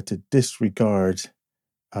we try to disregard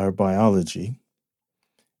our biology.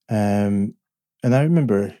 And I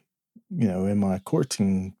remember, in my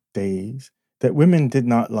courting days, that women did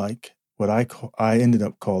not like what I ended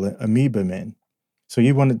up calling amoeba men. So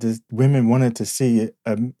women wanted to see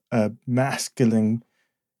a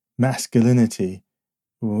masculinity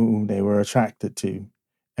who they were attracted to.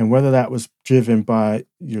 And whether that was driven by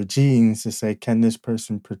your genes to say, can this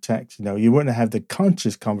person protect? You wouldn't have the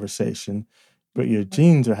conscious conversation, but your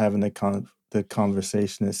genes are having the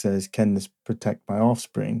conversation that says, can this protect my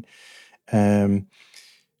offspring? And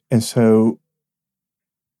so,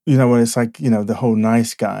 when it's like, the whole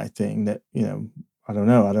nice guy thing that,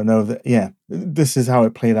 I don't know that. Yeah, this is how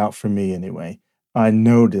it played out for me anyway. I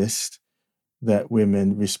noticed that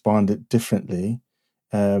women responded differently.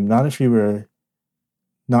 Not if you were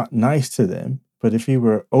not nice to them, but if you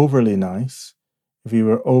were overly nice, if you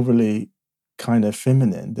were overly kind of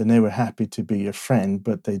feminine, then they were happy to be your friend,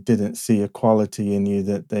 but they didn't see a quality in you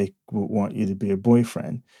that they would want you to be a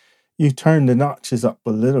boyfriend. You turn the notches up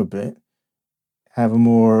a little bit, have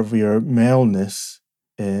more of your maleness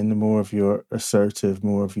in, more of your assertive,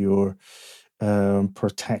 more of your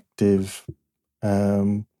protective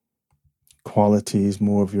qualities,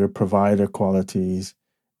 more of your provider qualities,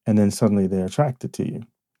 and then suddenly they're attracted to you.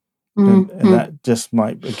 And that just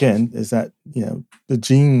might, again, is that, the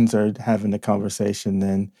genes are having a conversation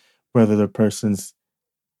then, whether they're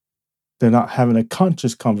not having a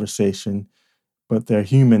conscious conversation, but their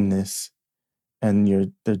humanness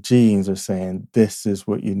and their genes are saying, this is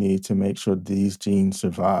what you need to make sure these genes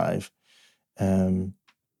survive in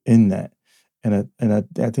that. And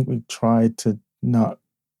I think we tried to not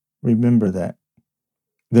remember that.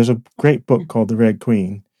 There's a great book called The Red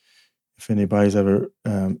Queen, if anybody's ever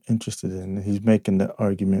interested in it. He's making the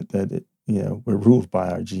argument that we're ruled by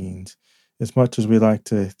our genes. As much as we like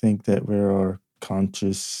to think that we're our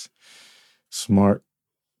conscious, smart,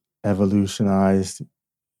 evolutionized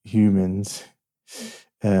humans,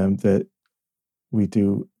 that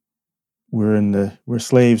we're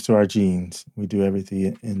slaves to our genes. We do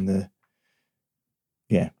everything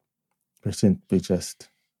we're simply just.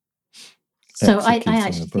 So I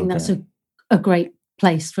actually think that's a great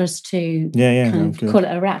place for us to call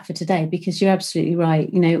it a wrap for today, because you're absolutely right.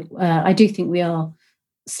 I do think we are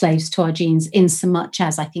slaves to our genes, in so much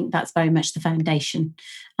as I think that's very much the foundation.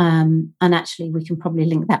 And actually, we can probably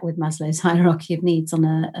link that with Maslow's hierarchy of needs on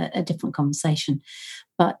a different conversation.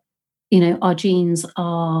 But our genes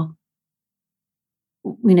are,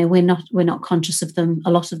 we're not conscious of them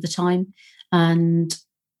a lot of the time, and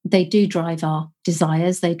they do drive our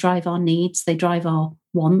desires, they drive our needs, they drive our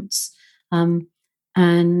wants.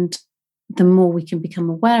 And the more we can become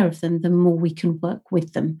aware of them, the more we can work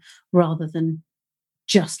with them, rather than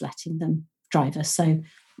just letting them drive us. So,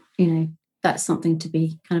 that's something to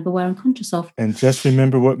be kind of aware and conscious of. And just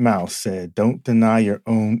remember what Mao said: don't deny your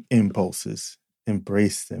own impulses,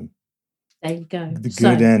 embrace them. There you go. The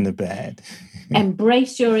good and the bad.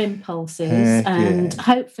 Embrace your impulses. And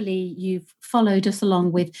hopefully you've followed us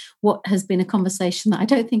along with what has been a conversation that I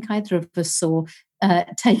don't think either of us saw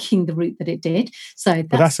taking the route that it did. So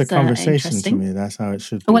that's a conversation to me. That's how it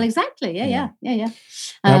should be. Well, exactly. Yeah.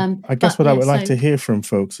 Now, I guess what I would like to hear from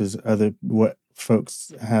folks is what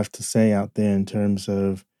folks have to say out there in terms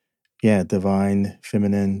of, divine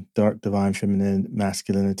feminine, dark divine feminine,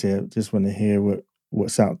 masculinity. I just want to hear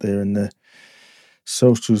what's out there in the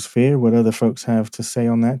social sphere, what other folks have to say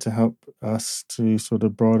on that, to help us to sort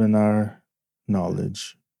of broaden our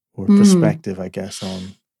knowledge or perspective, I guess,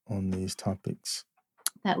 on these topics.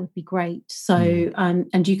 That would be great. So,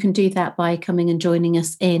 and you can do that by coming and joining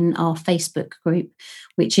us in our Facebook group,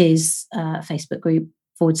 which is Facebook group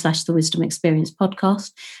 /The Wisdom Experience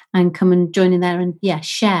Podcast, and come and join in there and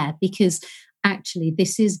share, because actually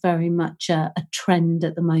this is very much a trend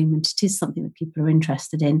at the moment. It is something that people are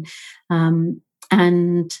interested in,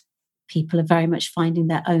 and people are very much finding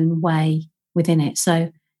their own way within it.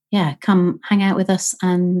 So come hang out with us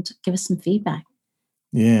and give us some feedback.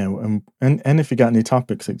 Yeah, and if you got any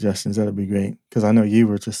topic suggestions, that'd be great, because I know you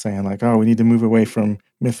were just saying like, we need to move away from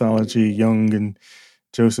mythology, Jung and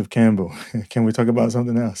Joseph Campbell. Can we talk about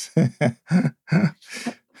something else?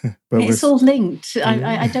 But it's all linked.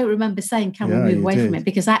 I don't remember saying can we move away from it,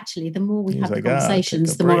 because actually the more we have the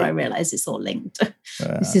conversations, the more I realise it's all linked.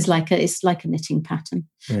 This is like a knitting pattern.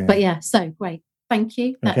 But so great. Thank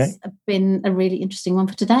you. That's been a really interesting one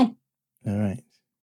for today. All right.